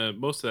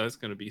most of that's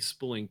gonna be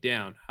spooling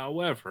down.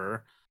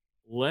 However,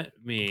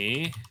 let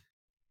me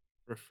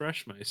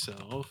refresh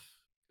myself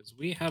because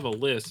we have a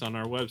list on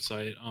our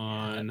website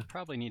on. That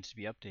probably needs to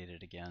be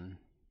updated again.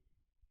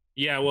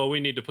 Yeah, well,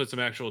 we need to put some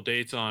actual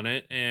dates on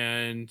it,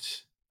 and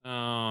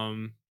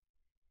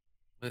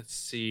let's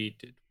see.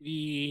 Did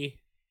we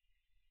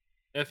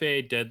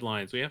FAA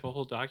deadlines? We have a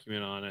whole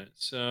document on it,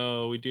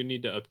 so we do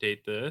need to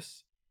update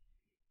this.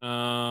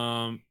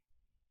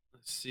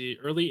 Let's see.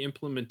 Early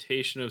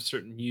implementation of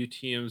certain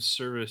UTM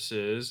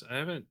services. I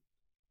haven't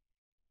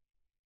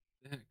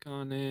that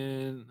gone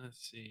in.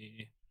 Let's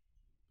see.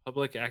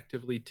 Public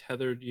actively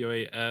tethered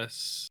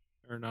UAS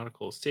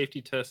aeronautical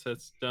safety test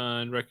that's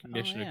done.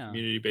 Recognition yeah. of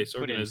community-based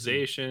Put in some-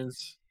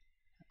 organizations.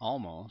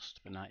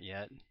 Almost, but not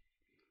yet.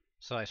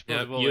 So I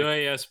Yeah, suppose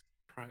UAS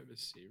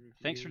privacy review.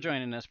 Thanks for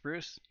joining us,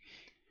 Bruce.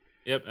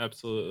 Yep,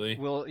 absolutely.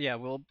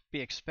 We'll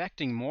be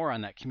expecting more on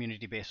that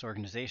community-based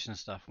organization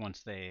stuff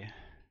once they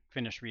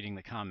finish reading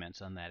the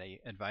comments on that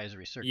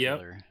advisory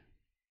circular.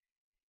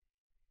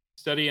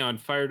 Study on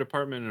fire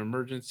department and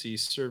emergency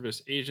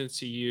service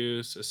agency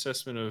use,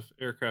 assessment of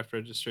aircraft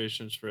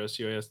registrations for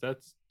SUAS.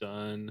 That's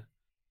done.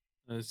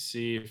 Let's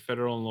see,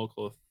 federal and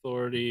local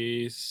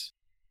authorities.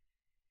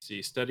 Let's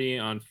see, study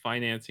on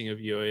financing of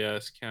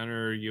UAS,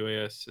 counter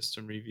UAS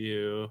system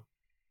review.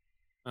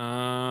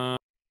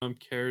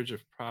 Carriage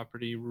of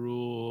property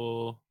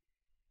rule.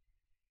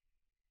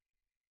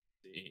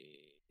 Let's see.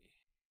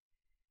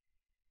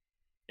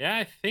 Yeah,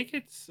 I think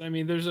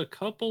there's a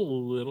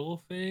couple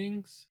little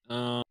things.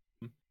 And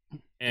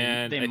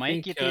they I might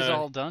think, get these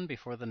all done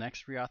before the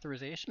next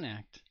Reauthorization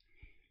Act.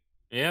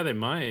 Yeah, they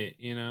might,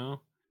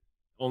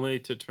 only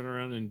to turn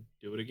around and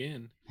do it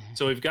again.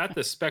 So we've got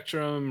the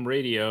Spectrum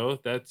radio.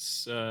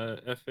 That's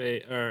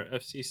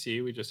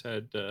FCC. We just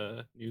had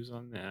news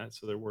on that,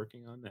 so they're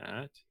working on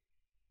that.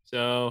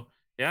 So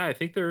yeah, I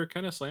think they're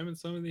kind of slamming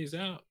some of these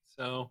out.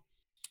 So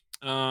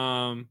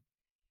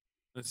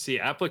let's see,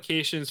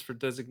 applications for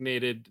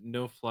designated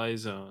no-fly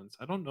zones.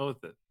 I don't know if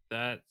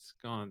that's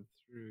gone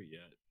through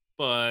yet,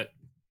 but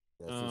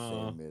That's the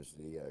same as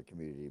the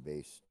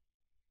community-based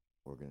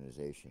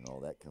organization. All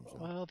that comes out.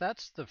 Well,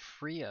 that's the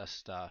FRIA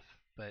stuff,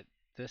 but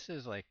this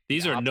is like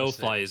these the are opposite.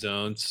 no-fly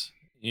zones.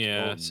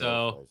 Yeah, so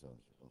no-fly zones.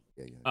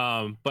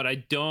 Yeah. but I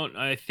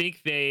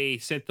think they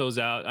sent those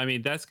out.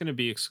 That's going to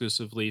be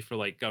exclusively for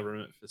like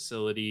government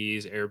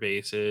facilities, air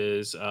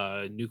bases,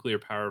 nuclear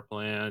power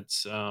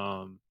plants,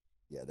 Yeah,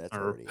 that's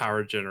or already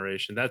power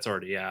generation. That's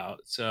already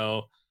out.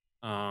 So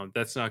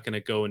that's not going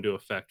to go into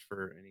effect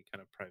for any kind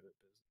of private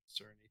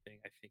business or anything,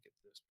 I think, at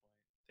this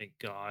point. Thank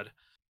God.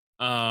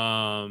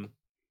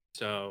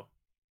 So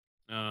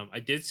I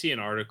did see an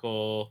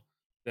article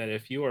that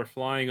if you are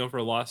flying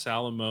over Los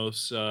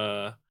Alamos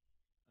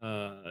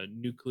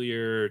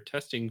nuclear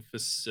testing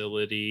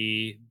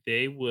facility,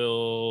 they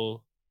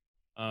will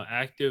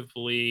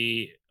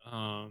actively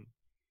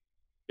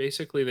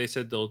basically they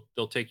said they'll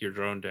take your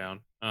drone down.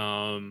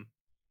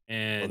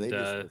 And they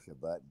just push a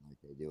button like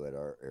they do at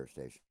our air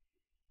station.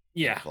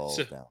 Yeah, It falls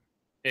down.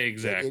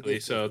 exactly.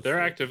 just So is they're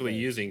so actively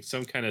close. using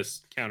some kind of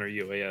counter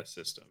UAS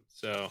system.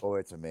 So Oh,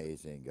 it's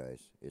amazing,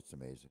 guys. It's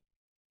amazing.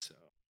 so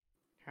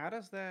How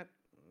does that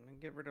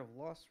get rid of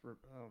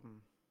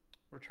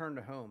return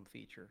to home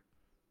feature?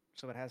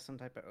 So it has some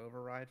type of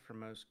override for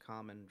most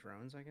common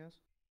drones, I guess.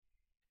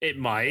 it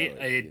might.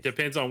 No, It just-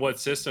 depends on what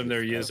system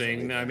they're It's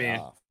using. everything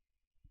off.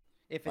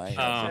 If it Mine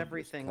shuts has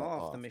everything just cut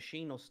off, the off.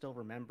 machine will still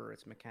remember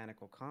its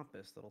mechanical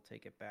compass that'll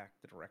take it back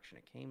the direction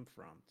it came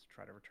from to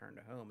try to return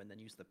to home, and then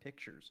use the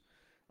pictures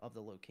of the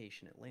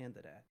location it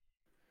landed at.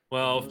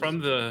 Well,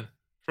 Those-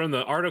 from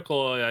the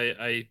article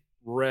I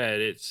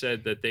read, it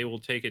said that they will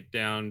take it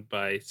down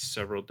by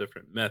several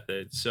different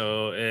methods.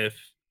 So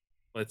if,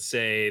 let's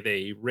say,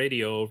 they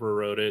radio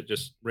overrode it,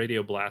 just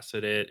radio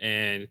blasted it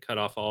and cut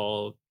off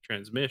all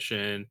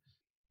transmission,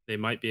 they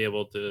might be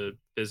able to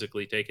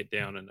physically take it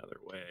down another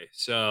way.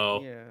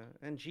 So Yeah,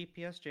 and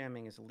GPS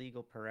jamming is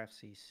illegal per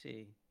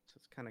FCC, so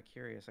it's kind of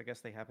curious. I guess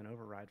they have an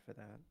override for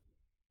that.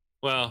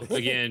 well,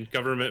 again,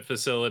 government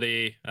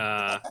facility,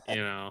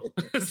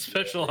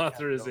 special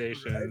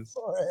authorizations.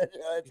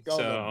 It's called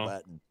So, a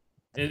button.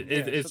 It's Yeah,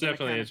 so the definitely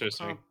mechanical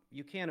interesting.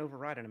 you can't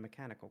override on a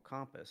mechanical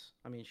compass.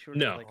 I mean, sure,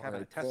 No. like Or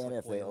having a they can Tesla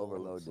if they coil,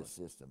 overload it's the like-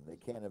 system. They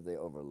can if they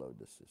overload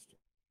the system.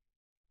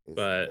 It's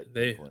But like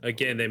they important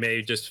again they overload.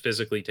 may just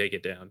physically take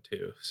it down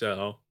too.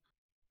 So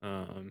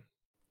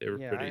They were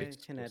Yeah, pretty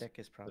explosive. kinetic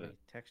is probably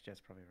TextJet's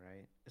probably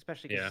right,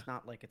 especially because Yeah. it's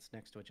not like it's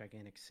next to a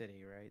gigantic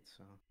city, right?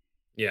 So,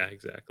 Yeah,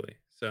 exactly.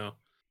 So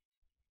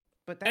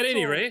but At that's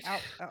any all rate.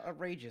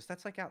 outrageous.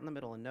 That's like out in the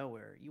middle of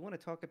nowhere. You want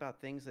to talk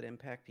about things that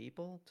impact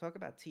people? Talk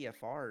about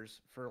TFRs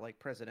for like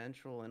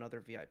presidential and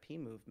other VIP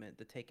movement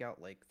that take out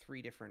like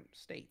 3 different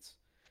states.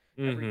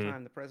 Every Mhm.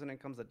 time the president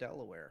comes to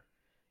Delaware,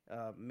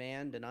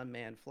 manned and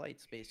unmanned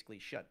flights basically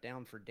shut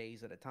down for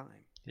days at a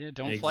time. Yeah,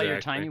 don't fly your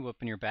Exactly. tiny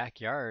whoop in your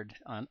backyard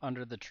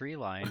under the tree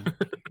line.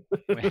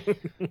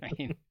 I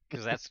mean,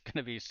 because that's going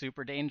to be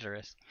super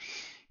dangerous.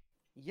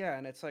 Yeah,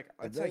 and it's like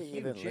Did it's a they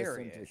even huge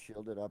listen area. to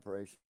shielded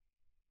operation?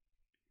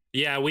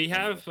 Yeah, we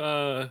have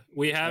I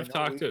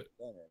talked to done it,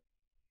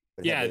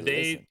 but yeah, have they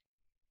they listened?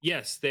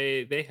 yes,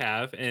 they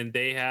have, and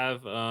they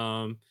have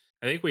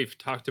I think we've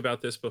talked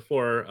about this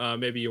before,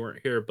 maybe you weren't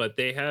here, but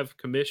they have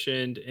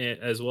commissioned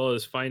as well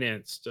as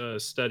financed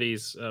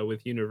studies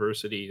with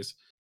universities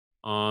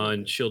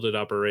on Okay. shielded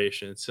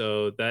operations.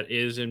 So that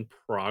is in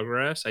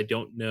progress. I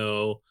don't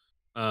know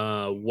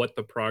what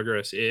the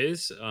progress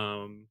is.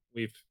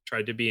 We've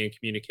tried to be in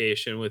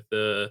communication with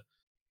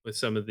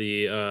some of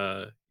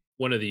the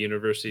one of the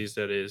universities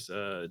that is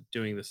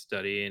doing the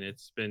study, and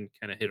it's been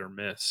kind of hit or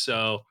miss.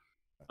 So,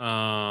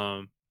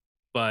 um,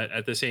 but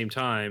at the same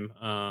time,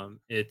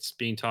 it's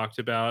being talked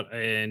about,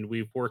 and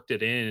we've worked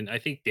it in. I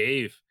think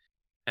Dave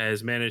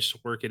has managed to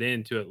work it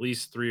into at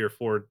least 3 or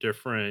 4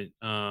 different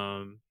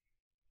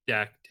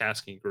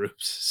tasking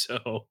groups.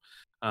 So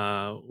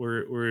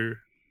we're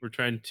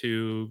trying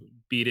to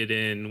beat it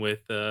in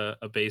with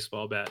a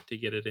baseball bat to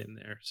get it in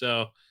there.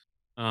 So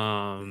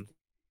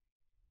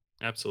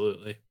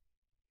absolutely.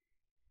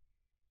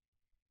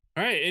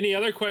 All right. Any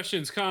other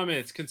questions,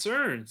 comments,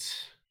 concerns,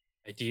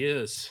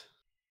 ideas?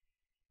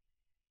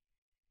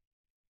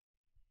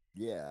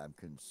 Yeah, I'm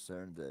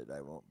concerned that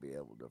I won't be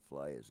able to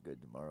fly as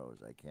good tomorrow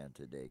as I can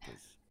today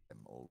because I'm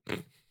old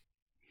and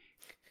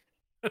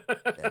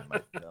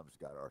my thumb's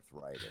got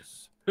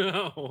arthritis.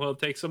 Oh, well,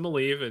 take some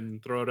leave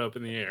and throw it up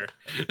in the air.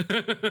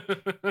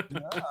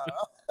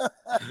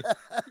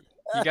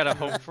 You gotta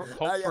hope I-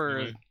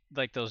 for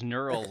like those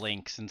neural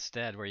links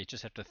instead, where you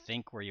just have to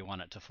think where you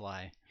want it to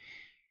fly.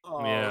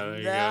 Oh, Yeah,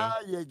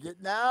 there you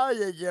now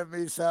you give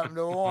me something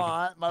to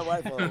want. My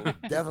wife will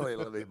definitely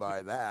let me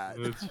buy that.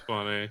 That's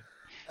funny.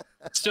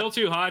 Still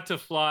too hot to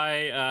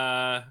fly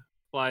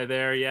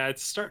there. Yeah,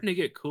 it's starting to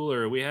get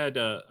cooler. We had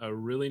a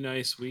really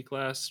nice week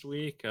last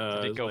week.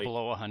 Did it go like,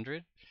 below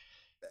 100?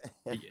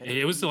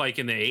 it was like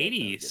in the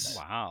That sounds 80s.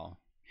 Wow.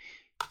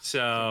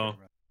 So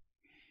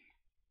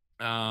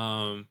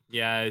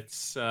yeah,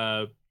 it's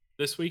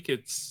this week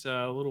it's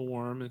a little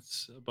warm.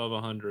 It's above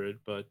 100,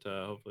 but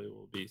hopefully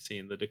we'll be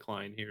seeing the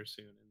decline here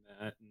soon in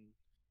that. And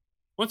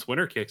once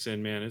winter kicks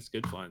in, man, it's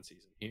good flying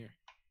season here.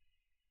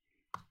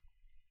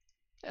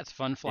 That's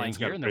fun flying it's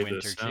here gotta in the pray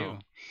to the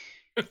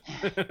winter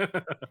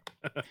snow.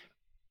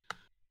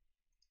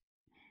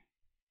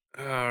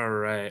 too. All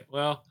right.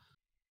 Well,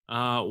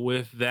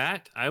 with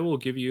that, I will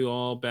give you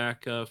all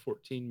back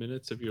 14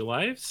 minutes of your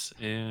lives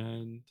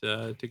and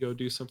to go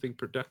do something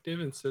productive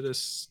instead of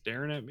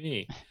staring at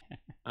me.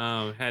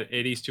 Had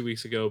 80s 2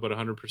 weeks ago, but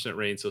 100%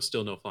 rain, so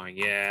still no flying.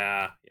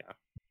 Yeah.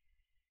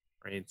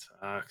 Rain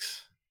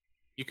sucks.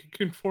 You can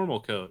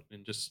conformal code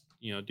and just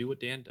do what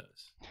Dan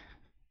does.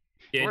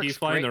 Dan, do you Works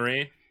fly in the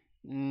great.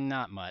 rain?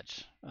 Not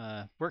much.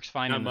 Works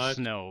fine Not in the much?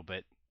 snow,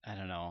 but I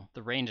don't know.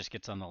 The rain just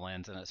gets on the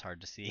lens and it's hard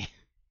to see.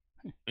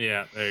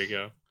 Yeah, there you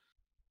go.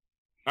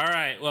 All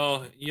right.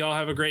 Well, y'all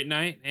have a great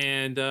night,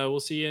 and we'll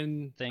see you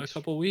in Thanks. a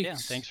couple weeks. Yeah,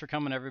 thanks for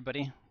coming,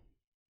 everybody.